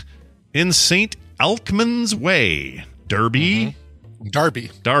St. Alkmund's Way, Derby. Darby.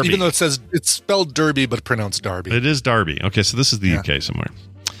 Even though it's spelled Derby, but pronounced Darby. It is Derby. Okay, so this is the UK somewhere.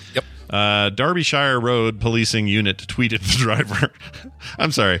 Derby Shire Road Policing Unit tweeted the driver.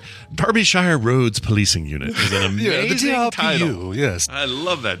 I'm sorry. Derby Shire Roads Policing Unit is an amazing title. Yes. I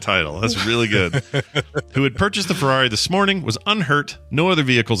love that title. That's really good. Who had purchased the Ferrari this morning, was unhurt, no other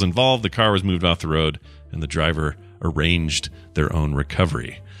vehicles involved. The car was moved off the road, and the driver arranged their own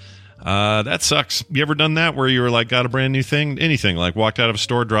recovery. That sucks. You ever done that where you were like, got a brand new thing? Anything, like walked out of a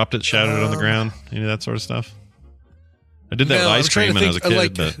store, dropped it, shattered it on the ground? Any of that sort of stuff? I did that with ice cream when I was a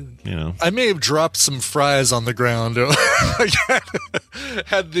kid, but, you know. I may have dropped some fries on the ground.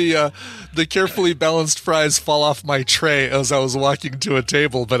 Had the carefully balanced fries fall off my tray as I was walking to a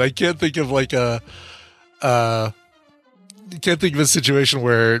table, but I can't think of like a situation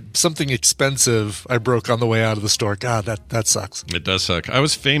where something expensive I broke on the way out of the store. God, that sucks. It does suck. I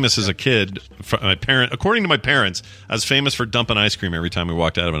was famous as a kid. According to my parents, I was famous for dumping ice cream every time we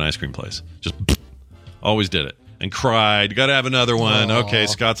walked out of an ice cream place. Just always did it. And cried. Got to have another one. Oh, okay,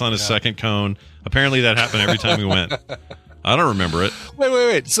 Scott's on his second cone. Apparently that happened every time we went. I don't remember it.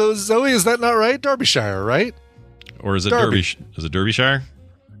 Wait. So Zoe, is that not right? Derbyshire, right? Or is it Derbyshire? Is it Derbyshire?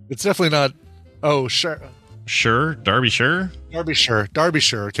 It's definitely not. Oh, Shire. Sure, Derbyshire.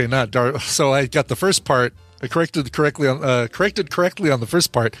 Okay, not So I got the first part. I corrected correctly on the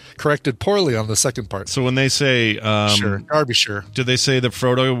first part. Corrected poorly on the second part. So when they say Derbyshire, do they say that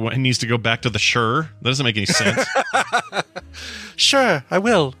Frodo needs to go back to the Shire? That doesn't make any sense. Sure, I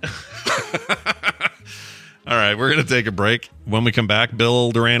will. All right, we're going to take a break. When we come back,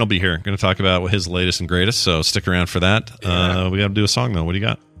 Bill Duran will be here. Going to talk about his latest and greatest. So stick around for that. Yeah. We got to do a song though. What do you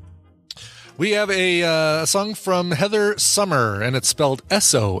got? We have a song from Heather Sommer, and it's spelled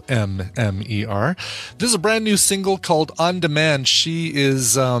Sommer. This is a brand new single called On Demand. She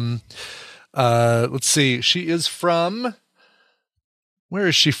is, let's see, she is from, where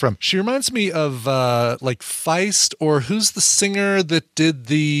is she from? She reminds me of like Feist, or who's the singer that did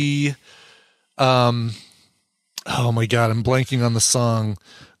the, oh my God, I'm blanking on the song.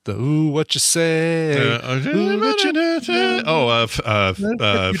 The ooh, what you say? Frututi.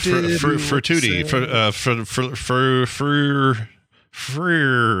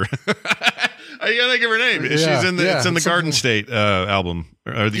 I gotta think of her name. She's in the. It's in the Garden State album,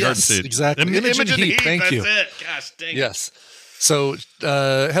 or the Garden State. Exactly. Imogen Heap. Thank you. That's it. Gosh dang it. Yes. So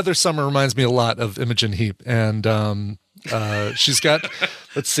Heather Sommer reminds me a lot of Imogen Heap, and she's got.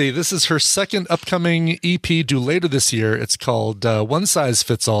 Let's see. This is her second upcoming EP due later this year. It's called One Size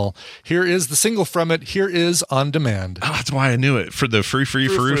Fits All. Here is the single from it. Here is On Demand. Oh, that's why I knew it. For the Frou.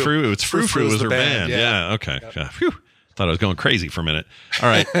 It's Frou was her band. Yeah. Okay. Yep. Yeah. Phew. Thought I was going crazy for a minute. All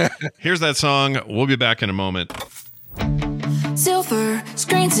right. Here's that song. We'll be back in a moment. Silver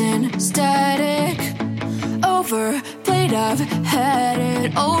screens and static. Overplayed, I've had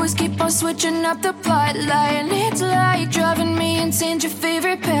it. Always keep on switching up the plot line. It's like driving me insane. Your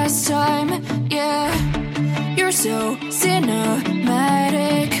favorite pastime. Yeah, you're so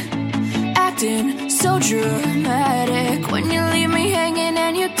cinematic, acting so dramatic. When you leave me hanging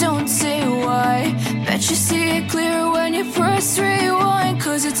and you don't say why. Bet you see it clear when you press rewind.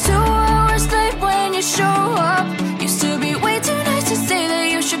 Cause it's 2 hours late when you show up. Used to be way too nice to say that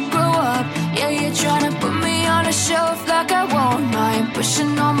you should grow up. Yeah, you're trying to put me on a shelf like I won't mind.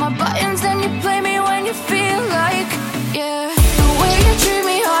 Pushing all my buttons, then you play me when you feel like. Yeah, the way you treat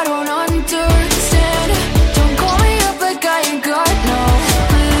me I don't understand. Don't call me up like I ain't got no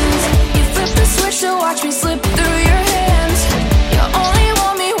plans. You flip the switch to watch me slip through your hands. You only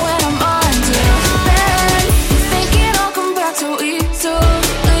want me when I'm on demand. You thinking I'll come back so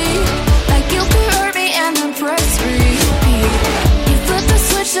easily, like you could hurt me and then press repeat. You flip the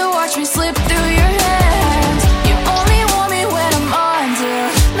switch to watch me slip through your hands. You only want me when I'm on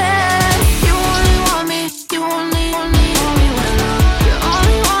demand. You only want me, you only want me when you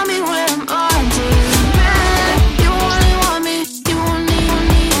only want me when I'm on demand. You only want me, you only want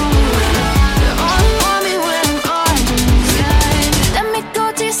me when you only want me when I'm on demand. Let me go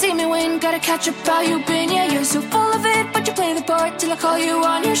till you see me win. Gotta catch up how you been. Yeah, you're so full of it, but you play the part till I call you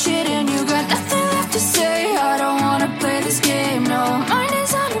on your shit and you got nothing left to say. I don't wanna play this game, no. Mine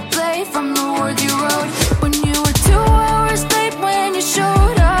is on replay from the words you wrote when you were 2 hours late when you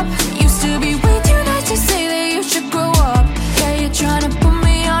showed up. Used to be way too nice to say that you should grow up. Yeah, you're trying to put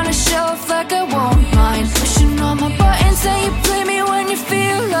me on a shelf like I won't mind. Pushing all my buttons, then you play me when you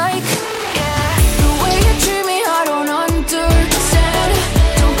feel like. Yeah, the way you treat me I don't understand.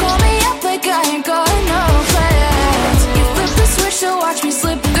 Don't call me up like I ain't got no plans. You flip the switch to watch me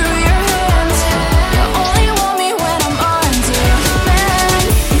slip through your hands. You only want me when I'm on demand.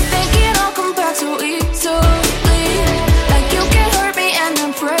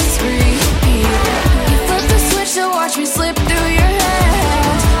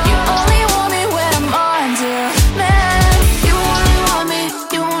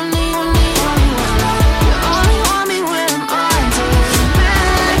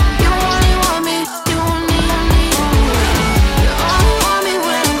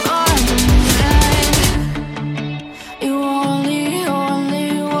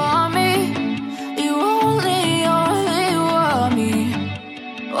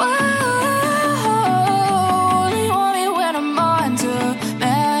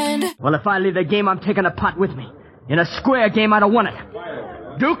 Well, if I leave the game, I'm taking a pot with me. In a square game, I'd have won it.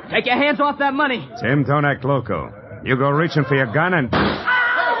 Duke, take your hands off that money. Tim, don't act loco. You go reaching for your gun and...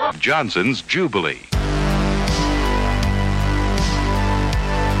 Johnson's Jubilee.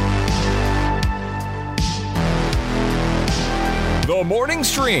 The Morning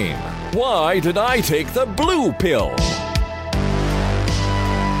Stream. Why did I take the blue pill?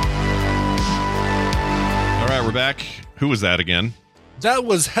 All right, we're back. Who was that again? That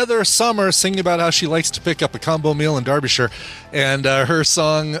was Heather Sommer singing about how she likes to pick up a combo meal in Derbyshire, and her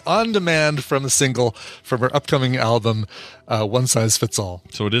song On Demand from the single from her upcoming album, One Size Fits All.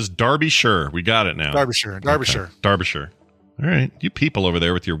 So it is Derbyshire. We got it now. Derbyshire. Okay. Derbyshire. All right. You people over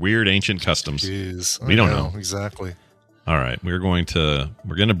there with your weird ancient customs. Jeez. We don't know. Exactly. All right. We're going to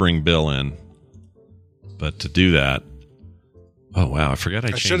bring Bill in. But to do that... Oh, wow. I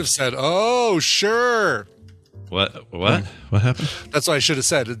forgot I should have said, oh, sure. What happened? That's what I should have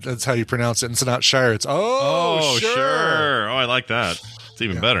said. That's how you pronounce it. It's not Shire. It's sure. Oh, I like that. It's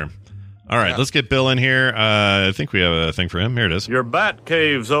even better. All right, let's get Bill in here. I think we have a thing for him. Here it is. Your bat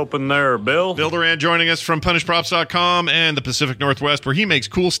cave's open there, Bill. Bill Durant joining us from punishprops.com and the Pacific Northwest, where he makes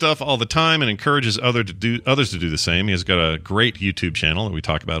cool stuff all the time and encourages others to do the same. He has got a great YouTube channel that we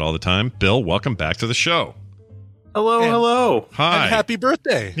talk about all the time. Bill, welcome back to the show. Hello. Hi. And happy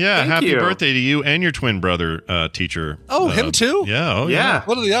birthday. Yeah, happy birthday to you and your twin brother, teacher. Oh, him too? Yeah. Yeah.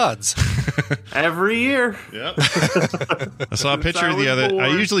 What are the odds? Every year. Yep. I saw a picture the other. I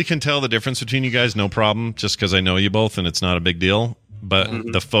usually can tell the difference between you guys, no problem, just because I know you both and it's not a big deal. But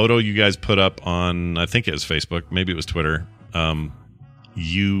the photo you guys put up on, I think it was Facebook, maybe it was Twitter. I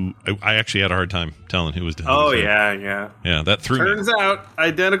actually had a hard time telling who was doing it. Oh, yeah. Yeah, that threw me. Turns out,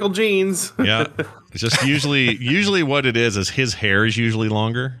 identical genes. Yeah. It's just usually what it is his hair is usually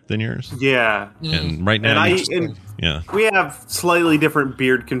longer than yours. Yeah. And right now, we have slightly different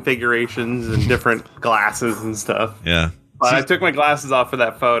beard configurations and different glasses and stuff. Yeah. But I took my glasses off for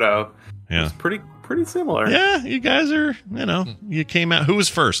that photo. Yeah. It's pretty similar. Yeah, you guys are, you came out. Who was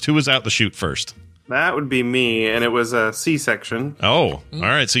first? Who was out the chute first? That would be me, and it was a C-section. Oh, all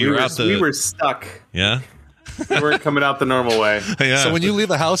right. So we were stuck. Yeah. We weren't coming out the normal way. Yeah. So when you leave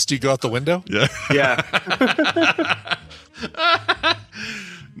a house, do you go out the window? Yeah. Yeah.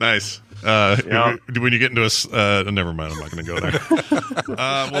 Nice. When you get into never mind. I'm not going to go there.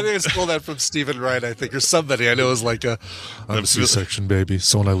 I think I stole that from Stephen Wright, I think, or somebody I know is like I'm a C-section baby.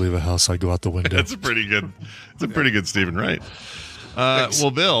 So when I leave a house, I go out the window. That's pretty good. It's a pretty good Stephen Wright.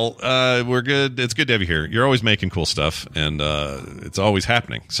 Well, Bill, we're good. It's good to have you here. You're always making cool stuff, and it's always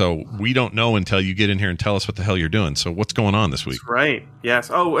happening. So we don't know until you get in here and tell us what the hell you're doing. So what's going on this week? That's right. Yes.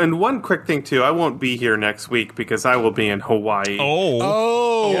 Oh, and one quick thing, too. I won't be here next week because I will be in Hawaii.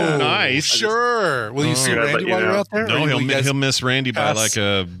 Oh, yeah. Nice. Sure. Will you see Randy while you're out there? No, he'll miss Randy by like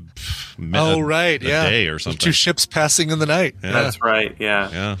a day or something. 2 ships passing in the night. Yeah. That's right.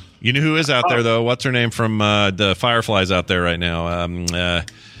 Yeah. You know who is out there though? What's her name from the Fireflies out there right now? Can't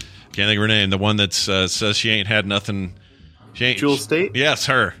think of her name. The one that says she ain't had nothing. Jewel State. Yes,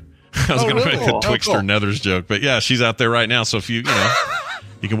 her. I was going to make a Twixter Nethers joke, but yeah, she's out there right now. So if you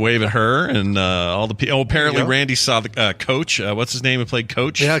you can wave at her and all the people. Oh, apparently Randy saw the coach. What's his name? Who played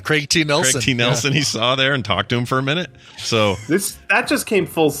coach? Yeah, Craig T. Nelson. He saw there and talked to him for a minute. So that just came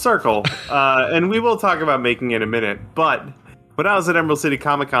full circle, and we will talk about making it in a minute. But when I was at Emerald City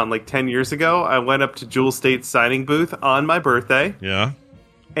Comic Con like 10 years ago, I went up to Jewel State's signing booth on my birthday. Yeah.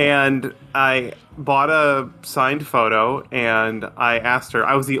 And I bought a signed photo, and I asked her.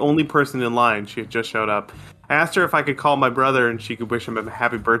 I was the only person in line. She had just showed up. I asked her if I could call my brother and she could wish him a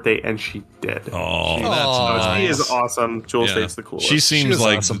happy birthday, and she did. Oh, that's nice. She is awesome. Jewel State's the coolest. She seems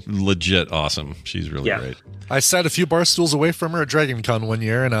like legit awesome. She's really great. I sat a few bar stools away from her at Dragon Con one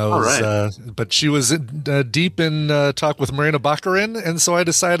year, and I was, but she was deep in talk with Marina Baccarin, and so I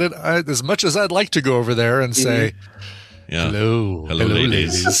decided, as much as I'd like to go over there and say, hello,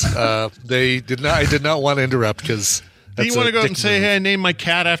 ladies. I did not want to interrupt because. Do you want to go out and say, "Hey, I named my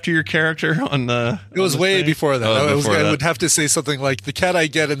cat after your character"? It was way before that. Oh, I would have to say something like, "The cat I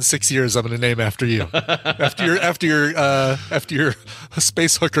get in 6 years, I'm going to name after you, after your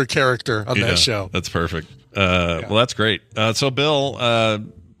space hooker character on that show." That's perfect. Well, that's great. So, Bill,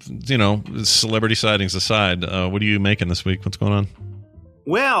 celebrity sightings aside, what are you making this week? What's going on?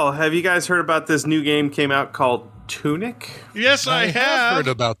 Well, have you guys heard about this new game came out called Tunic? Yes, I have heard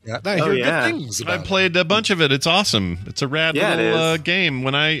about that. I hear good things about I played a bunch of it. It's awesome. It's a rad little game.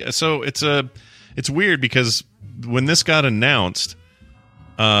 It's weird because when this got announced,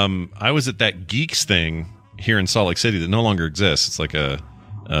 I was at that Geeks thing here in Salt Lake City that no longer exists. It's like a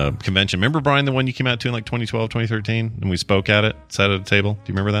convention. Remember, Brian, the one you came out to in like 2012, 2013, and we spoke at it, sat at a table?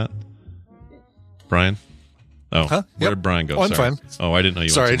 Do you remember that? Brian? Oh, Huh? where Yep. did Brian go? Oh, I'm Sorry. fine. Oh, I didn't know you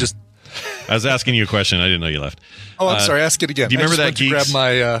Sorry, went somewhere. I was asking you a question. I didn't know you left. Oh, I'm sorry. Ask it again. Do you remember I that just went to Geeks?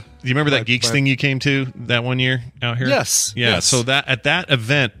 grab Do you remember that Geeks thing you came to that one year out here? Yes. Yeah. Yes. So that at that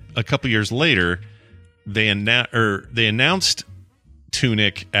event a couple years later, they announced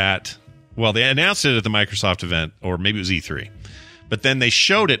Tunic at they announced it at the Microsoft event, or maybe it was E3. But then they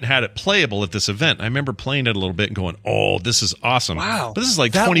showed it and had it playable at this event. I remember playing it a little bit and going, "Oh, this is awesome!" Wow. But this is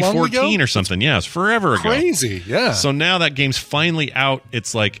like That long 2014 ago? or something. Yeah, it's forever ago. Crazy. Yeah. So now that game's finally out.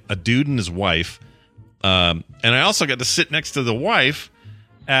 It's like a dude and his wife. And I also got to sit next to the wife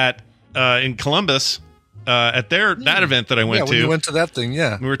at in Columbus at that event that I went when to. you went to that thing,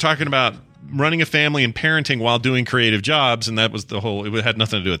 yeah. We were talking about running a family and parenting while doing creative jobs, and that was the whole. It had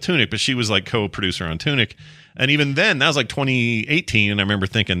nothing to do with Tunic, but she was like co-producer on Tunic. And even then, that was like 2018, and I remember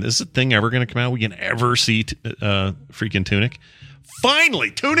thinking, "Is this thing ever going to come out? We can ever see freaking Tunic?"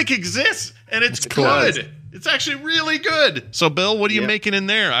 Finally, Tunic exists, and it's good. Cool. It's actually really good. So, Bill, what are you making in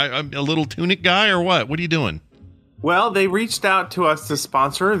there? I'm a little Tunic guy, or what? What are you doing? Well, they reached out to us to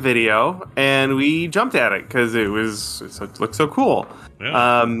sponsor a video, and we jumped at it because it looked so cool.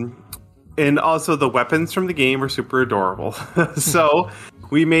 Yeah. And also, the weapons from the game are super adorable. So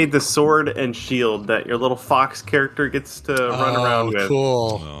we made the sword and shield that your little fox character gets to run around with.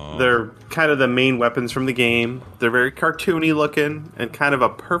 Cool. They're kind of the main weapons from the game. They're very cartoony looking and kind of a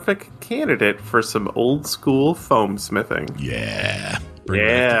perfect candidate for some old school foam smithing. Yeah. Bring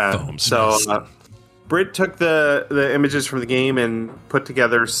back the foam So smiths. Britt took the images from the game and put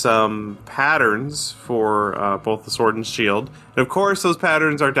together some patterns for both the sword and shield. And of course, those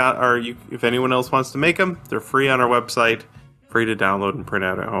patterns are if anyone else wants to make them, they're free on our website, free to download and print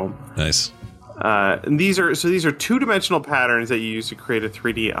out at home. Nice. And these are two-dimensional patterns that you use to create a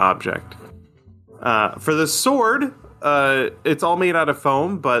 3D object. For the sword, it's all made out of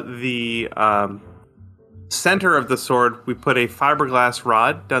foam, but the center of the sword, we put a fiberglass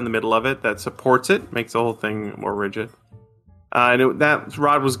rod down the middle of it that supports it, makes the whole thing more rigid. That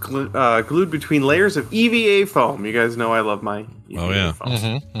rod was glued between layers of EVA foam. You guys know I love my EVA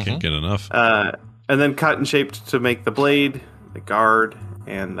foam. Can't get enough. And then cut and shaped to make the blade, the guard,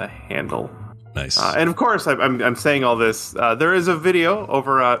 and the handle. Nice. And of course, I'm saying all this. There is a video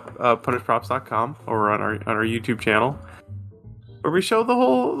over at punishprops.com or on our YouTube channel where we show the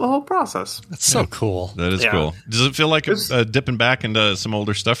whole process. That's so cool. That is cool. Does it feel like dipping back into some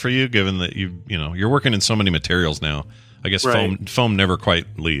older stuff for you, given that you're working in so many materials now? I guess foam never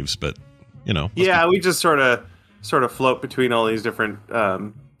quite leaves, but Yeah, we just sort of float between all these different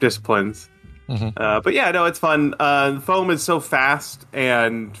disciplines. But yeah, no, it's fun. Foam is so fast,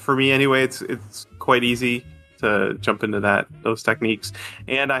 and for me anyway, it's quite easy to jump into those techniques.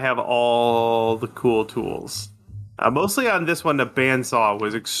 And I have all the cool tools. Mostly on this one, the bandsaw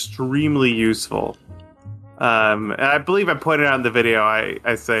was extremely useful. And I believe I pointed out in the video,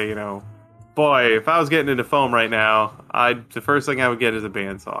 I say, boy, if I was getting into foam right now, the first thing I would get is a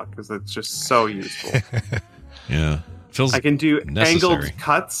bandsaw, because it's just so useful. Yeah. I can do necessary. angled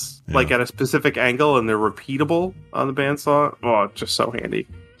cuts, like at a specific angle, and they're repeatable on the bandsaw. Oh, it's just so handy.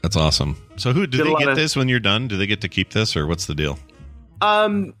 That's awesome. So do they get this when you're done? Do they get to keep this, or what's the deal?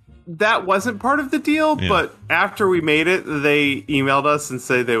 That wasn't part of the deal, but after we made it, they emailed us and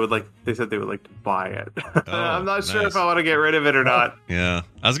said they would like to buy it. I'm not sure if I want to get rid of it or not. Yeah,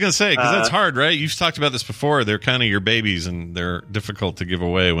 I was gonna say, because that's hard, right? You've talked about this before. They're kind of your babies, and they're difficult to give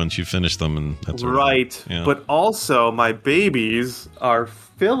away once you finish them, and that's right. Yeah. But also, my babies are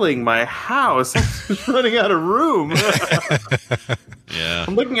filling my house. I'm running out of room. Yeah,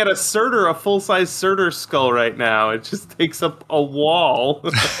 I'm looking at a full-size Surtur skull right now. It just takes up a wall.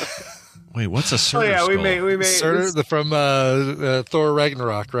 Wait, what's a Surtur skull? skull? we made Surtur from Thor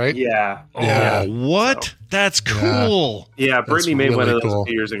Ragnarok, right? Yeah. Oh, what? That's cool. Yeah, Brittany made one of those cool. a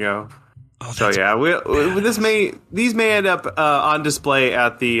few years ago. So yeah, these may end up on display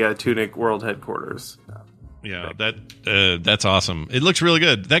at the Tunic World Headquarters. Yeah, that's awesome. It looks really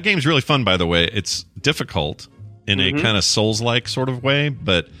good. That game's really fun, by the way. It's difficult in a kind of Souls-like sort of way,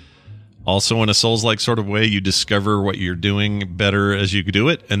 but also in a Souls-like sort of way, you discover what you're doing better as you do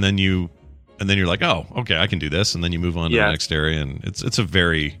it, and then you're like, oh, okay, I can do this, and then you move on to the next area, and it's a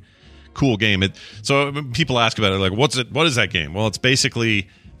very cool game. So people ask about it, like, what is that game? Well, it's basically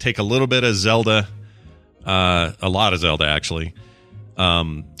take a little bit of Zelda, a lot of Zelda actually,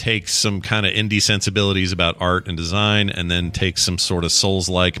 take some kind of indie sensibilities about art and design, and then take some sort of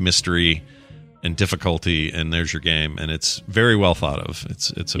Souls-like mystery and difficulty, and there's your game. And it's very well thought of.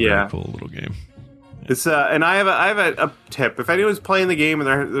 It's a very cool little game. It's and I have a tip. If anyone's playing the game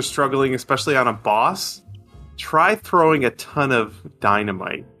and they're struggling, especially on a boss, try throwing a ton of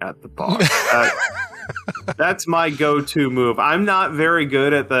dynamite at the boss. That's my go-to move. I'm not very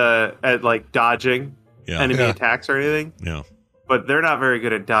good at like dodging enemy attacks or anything. Yeah. But they're not very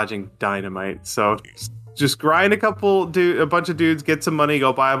good at dodging dynamite. So just grind a bunch of dudes, get some money,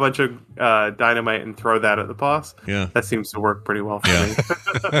 go buy a bunch of dynamite, and throw that at the boss. Yeah. That seems to work pretty well for me.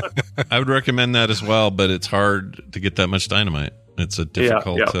 I would recommend that as well, but it's hard to get that much dynamite. It's a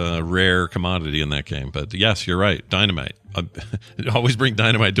difficult, rare commodity in that game. But yes, you're right. Dynamite. Always bring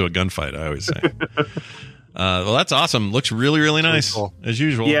dynamite to a gunfight, I always say. Well, that's awesome. Looks really, really nice, cool. As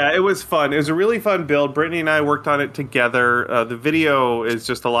usual. Yeah, it was fun. It was a really fun build. Brittany and I worked on it together. The video is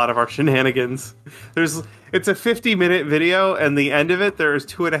just a lot of our shenanigans. It's a 50-minute video, and the end of it, there's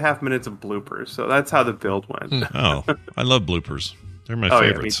 2.5 minutes of bloopers. So that's how the build went. Oh, I love bloopers. They're my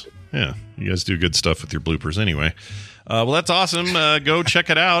favorites. Yeah, you guys do good stuff with your bloopers anyway. Well, that's awesome. Go check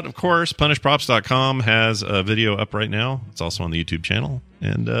it out. Of course, punishprops.com has a video up right now. It's also on the YouTube channel.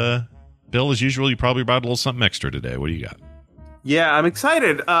 And Bill, as usual, you probably brought a little something extra today. What do you got? Yeah, I'm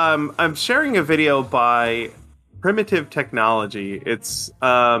excited. I'm sharing a video by Primitive Technology. It's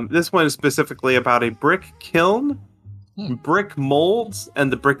this one is specifically about a brick kiln, brick molds,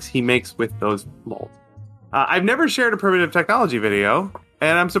 and the bricks he makes with those molds. I've never shared a Primitive Technology video,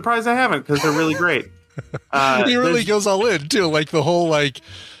 and I'm surprised I haven't because they're really great. He really goes all in too, like the whole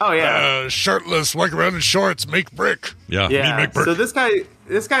shirtless, walk around in shorts, make brick. Yeah. Make brick. So this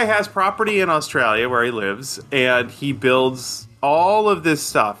guy has property in Australia where he lives, and he builds all of this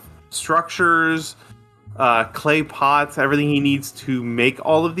stuff, structures, clay pots, everything he needs to make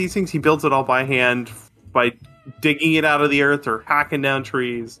all of these things. He builds it all by hand by digging it out of the earth or hacking down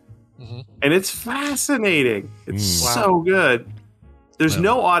trees, and it's fascinating. It's so good. There's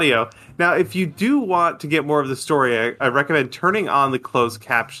no audio. Now, if you do want to get more of the story, I recommend turning on the closed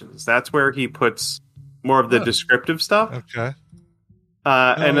captions. That's where he puts more of the descriptive stuff. Okay.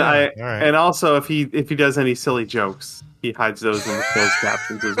 And also if he does any silly jokes, he hides those in the closed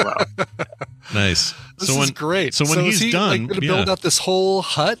captions as well. Nice. This is great. So when he's done, going to build out this whole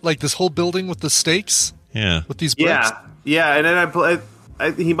hut, like this whole building with the stakes. Yeah. With these bricks. Yeah. And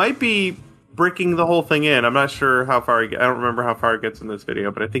then he might be bricking the whole thing in. I'm not sure how far I don't remember how far it gets in this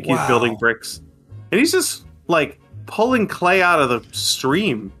video, but I think he's building bricks, and he's just like pulling clay out of the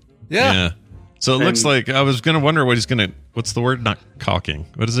stream. Yeah. So it looks like I was going to wonder what's the word? Not caulking.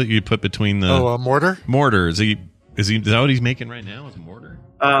 What is it you put between the mortar? Mortar. Is that what he's making right now? Is mortar?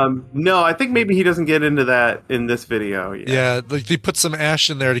 No, I think maybe he doesn't get into that in this video. Yeah, like they put some ash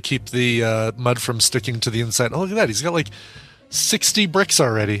in there to keep the mud from sticking to the inside. Oh, look at that. He's got like 60 bricks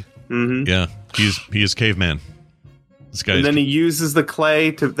already. Mm-hmm. Yeah, he is caveman. This guy. And then he uses the clay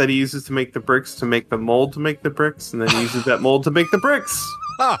that he uses to make the bricks to make the mold to make the bricks, and then he uses that mold to make the bricks.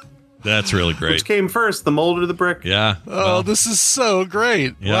 That's really great. Which came first, the mold or the brick? Yeah. Oh, this is so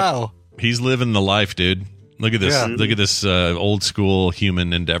great! Yep. Wow. He's living the life, dude. Look at this. Yeah. Look at this old school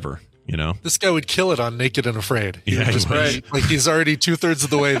human endeavor. You know, this guy would kill it on Naked and Afraid. Right. He's already 2/3 of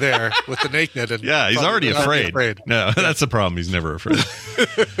the way there with the naked. And yeah, he's already afraid. No, that's the problem. He's never afraid.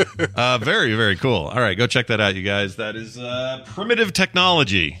 Very, very cool. All right, go check that out, you guys. That is Primitive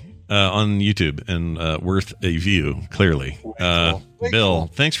Technology on YouTube and worth a view. Clearly, Bill,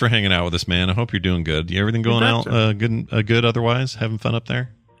 thanks for hanging out with us, man. I hope you're doing good. Everything going out good? Otherwise, having fun up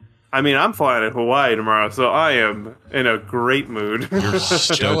there? I mean, I'm flying to Hawaii tomorrow, so I am in a great mood. You're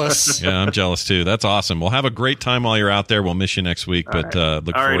jealous. Yeah, I'm jealous too. That's awesome. Well, have a great time while you're out there. We'll miss you next week, but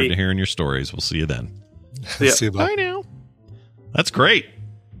look forward to hearing your stories. We'll see you then. See you, bye now. That's great.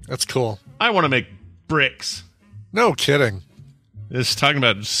 That's cool. I want to make bricks. No kidding. It's talking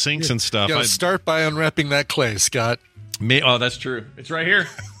about sinks and stuff. You gotta start by unwrapping that clay, Scott. Oh, that's true. It's right here.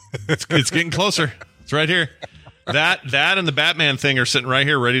 It's getting closer. It's right here. That and the Batman thing are sitting right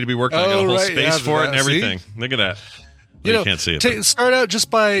here, ready to be worked on. I got a whole space for it and everything. See? Look at that. You can't see it. Start out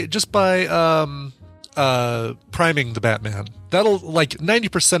just by priming the Batman. That'll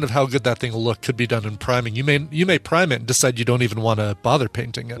 90% of how good that thing will look could be done in priming. You may prime it and decide you don't even want to bother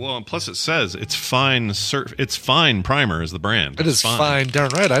painting it. Well, and plus it says it's fine. It's Fine Primer is the brand. It is fine. Darn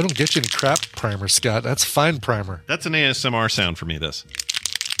right. I don't get you any crap primer, Scott. That's Fine Primer. That's an ASMR sound for me. This.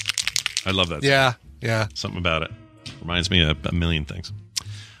 I love that. Yeah. Sound. Yeah. Something about it. Reminds me of a million things.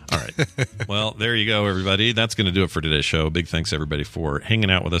 All right. Well, there you go, everybody. That's going to do it for today's show. Big thanks, everybody, for hanging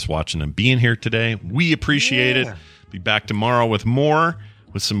out with us, watching, and being here today. We appreciate it. Be back tomorrow with more,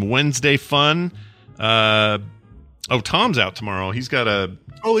 with some Wednesday fun. Tom's out tomorrow. He's got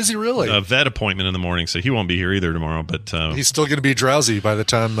is he really? A vet appointment in the morning, so he won't be here either tomorrow. But he's still going to be drowsy by the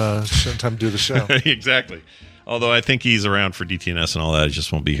time to do the show. Exactly. Although I think he's around for DTNS and all that. He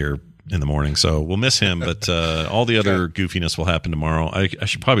just won't be here in the morning, so we'll miss him. But all the other goofiness will happen tomorrow. I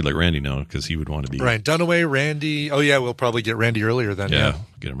should probably let Randy know because he would want to be. Brian Dunaway, Randy. Oh yeah, we'll probably get Randy earlier then. Yeah,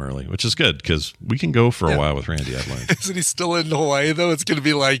 get him early, which is good because we can go for a while with Randy. I've learned. Isn't he still in Hawaii though? It's going to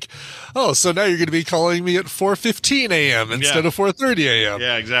be like, oh, so now you're going to be calling me at 4:15 a.m. instead of 4:30 a.m.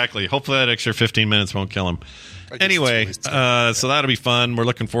 Yeah, exactly. Hopefully that extra 15 minutes won't kill him. Anyway, so that'll be fun. We're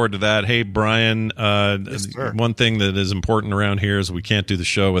looking forward to that. Hey, Brian, one thing that is important around here is we can't do the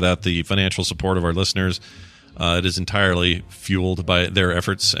show without the financial support of our listeners. It is entirely fueled by their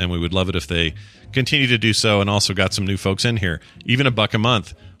efforts, and we would love it if they continue to do so, and also got some new folks in here. Even $1 a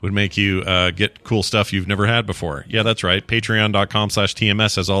month would make you get cool stuff you've never had before. Yeah, that's right.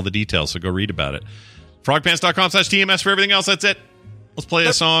 Patreon.com/TMS has all the details, so go read about it. Frogpants.com/TMS for everything else. That's it. Let's play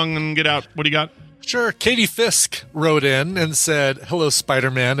a song and get out. What do you got? Sure. Katie Fisk wrote in and said, hello,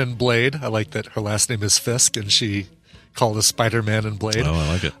 Spider-Man and Blade. I like that her last name is Fisk, and she called us Spider-Man and Blade. Oh, I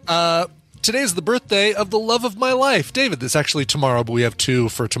like it. Today's the birthday of the love of my life, David. It's actually tomorrow, but we have 2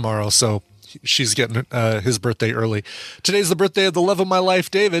 for tomorrow, so she's getting his birthday early. Today's the birthday of the love of my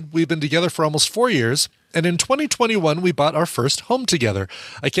life, David. We've been together for almost 4 years, and in 2021, we bought our first home together.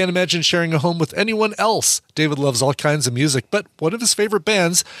 I can't imagine sharing a home with anyone else. David loves all kinds of music, but one of his favorite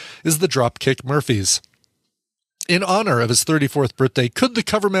bands is the Dropkick Murphys. In honor of his 34th birthday, could the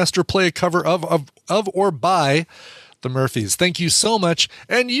Covermaster play a cover of or by the Murphys? Thank you so much,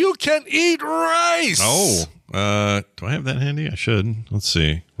 and you can eat rice! Oh, do I have that handy? I should. Let's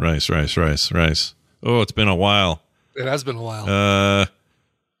see. Rice. Oh, it's been a while. It has been a while.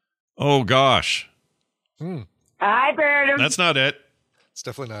 Oh, gosh. Hi, Birdum. That's not it. It's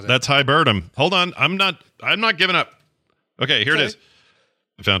definitely not it. That's Hi Birdum. Hold on. I'm not giving up. Okay, here it is.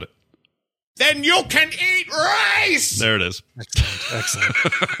 I found it. Then you can eat rice. There it is.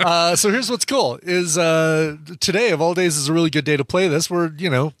 Excellent. So here's what's cool is today of all days is a really good day to play this. We're,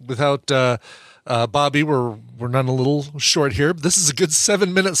 without Bobby, we're running a little short here. But this is a good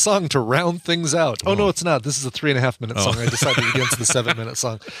 7-minute song to round things out. Oh, no, it's not. This is a 3.5-minute song. I decided against the 7-minute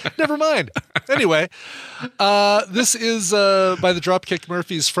song. Never mind. Anyway, this is by the Dropkick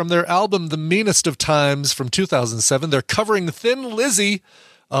Murphys from their album The Meanest of Times from 2007. They're covering Thin Lizzy.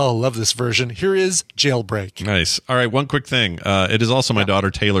 Oh, love this version. Here is Jailbreak. Nice. All right, one quick thing. It is also my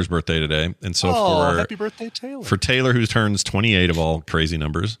daughter Taylor's birthday today. And so happy birthday, Taylor. For Taylor, who turns 28 of all crazy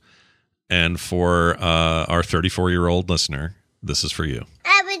numbers, and for our 34-year-old listener, this is for you.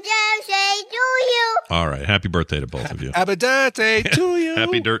 Happy birthday to you. All right. Happy birthday to both of you. Happy birthday to you.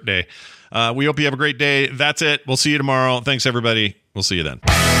 Happy Dirt Day. We hope you have a great day. That's it. We'll see you tomorrow. Thanks, everybody. We'll see you then.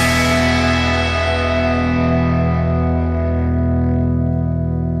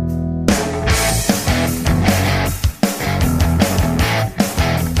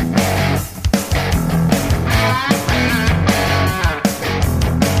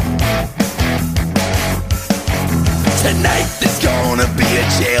 Tonight there's gonna be a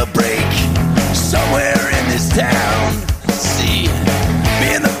jailbreak somewhere in this town. See,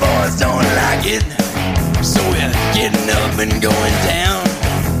 me and the boys don't like it, so we're getting up and going down.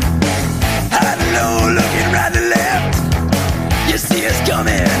 High and low, looking right to left. You see us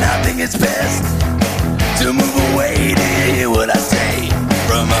coming, I think it's best to move away to hear what I say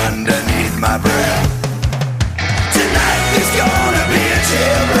from underneath my breath. Tonight there's gonna be a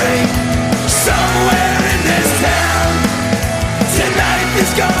jailbreak somewhere in this town. Tonight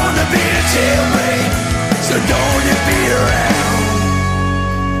there's gonna be a jailbreak, so don't you be around.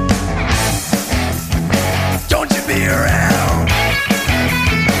 Don't you be around.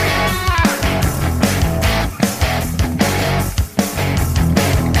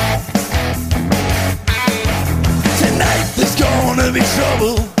 Tonight there's gonna be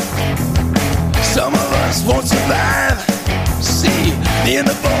trouble. Some of us won't survive. See, me and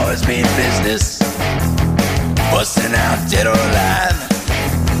the boys mean business, busting out dead or alive.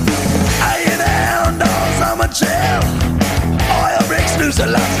 I hear the hound dogs on my trail. Oil breaks loose,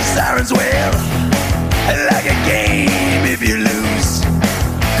 alarms and sirens wail. Like a game, if you lose,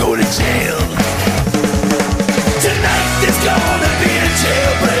 go to jail. Tonight there's gonna be a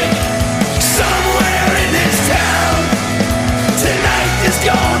jailbreak somewhere in this town. Tonight there's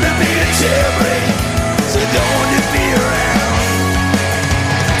gonna be a jailbreak, so don't you be around.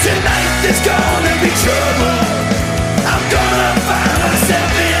 Tonight there's gonna be trouble. I'm gonna find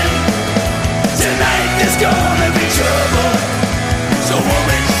myself in. Tonight there's gonna be trouble, so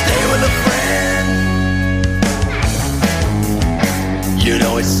woman, stay with a friend. You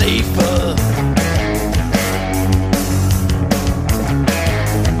know it's safer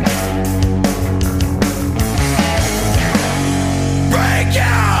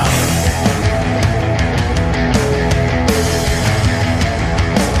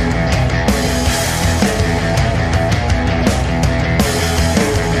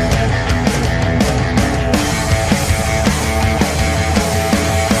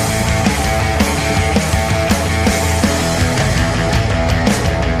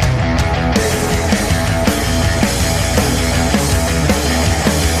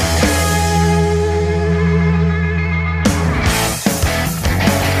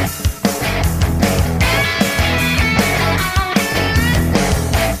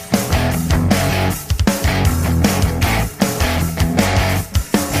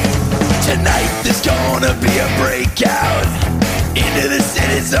break out into the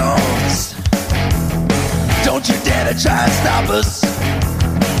city zones. Don't you dare to try and stop us.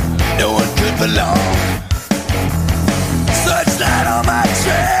 No one could belong. Searchlight on my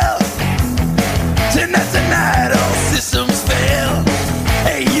trail. Tonight, all systems fail.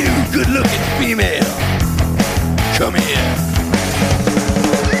 Hey, you good-looking female, come here.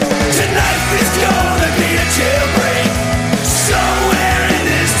 Tonight is gonna be a jailbreak somewhere in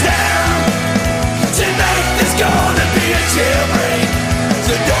this town. Tonight is gonna be a jailbreak,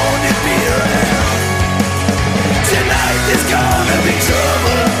 so don't you be around. Tonight is gonna be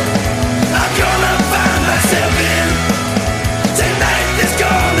trouble. I'm gonna find myself in. Tonight is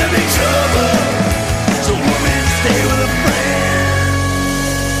gonna be trouble. So woman, stay with a friend.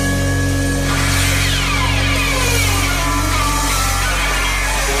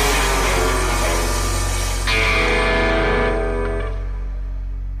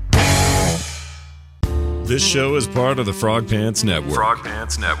 This show is part of the Frog Pants Network. Frog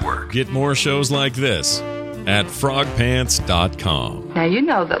Pants Network. Get more shows like this at frogpants.com. Now, you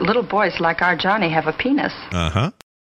know that little boys like our Johnny have a penis. Uh-huh.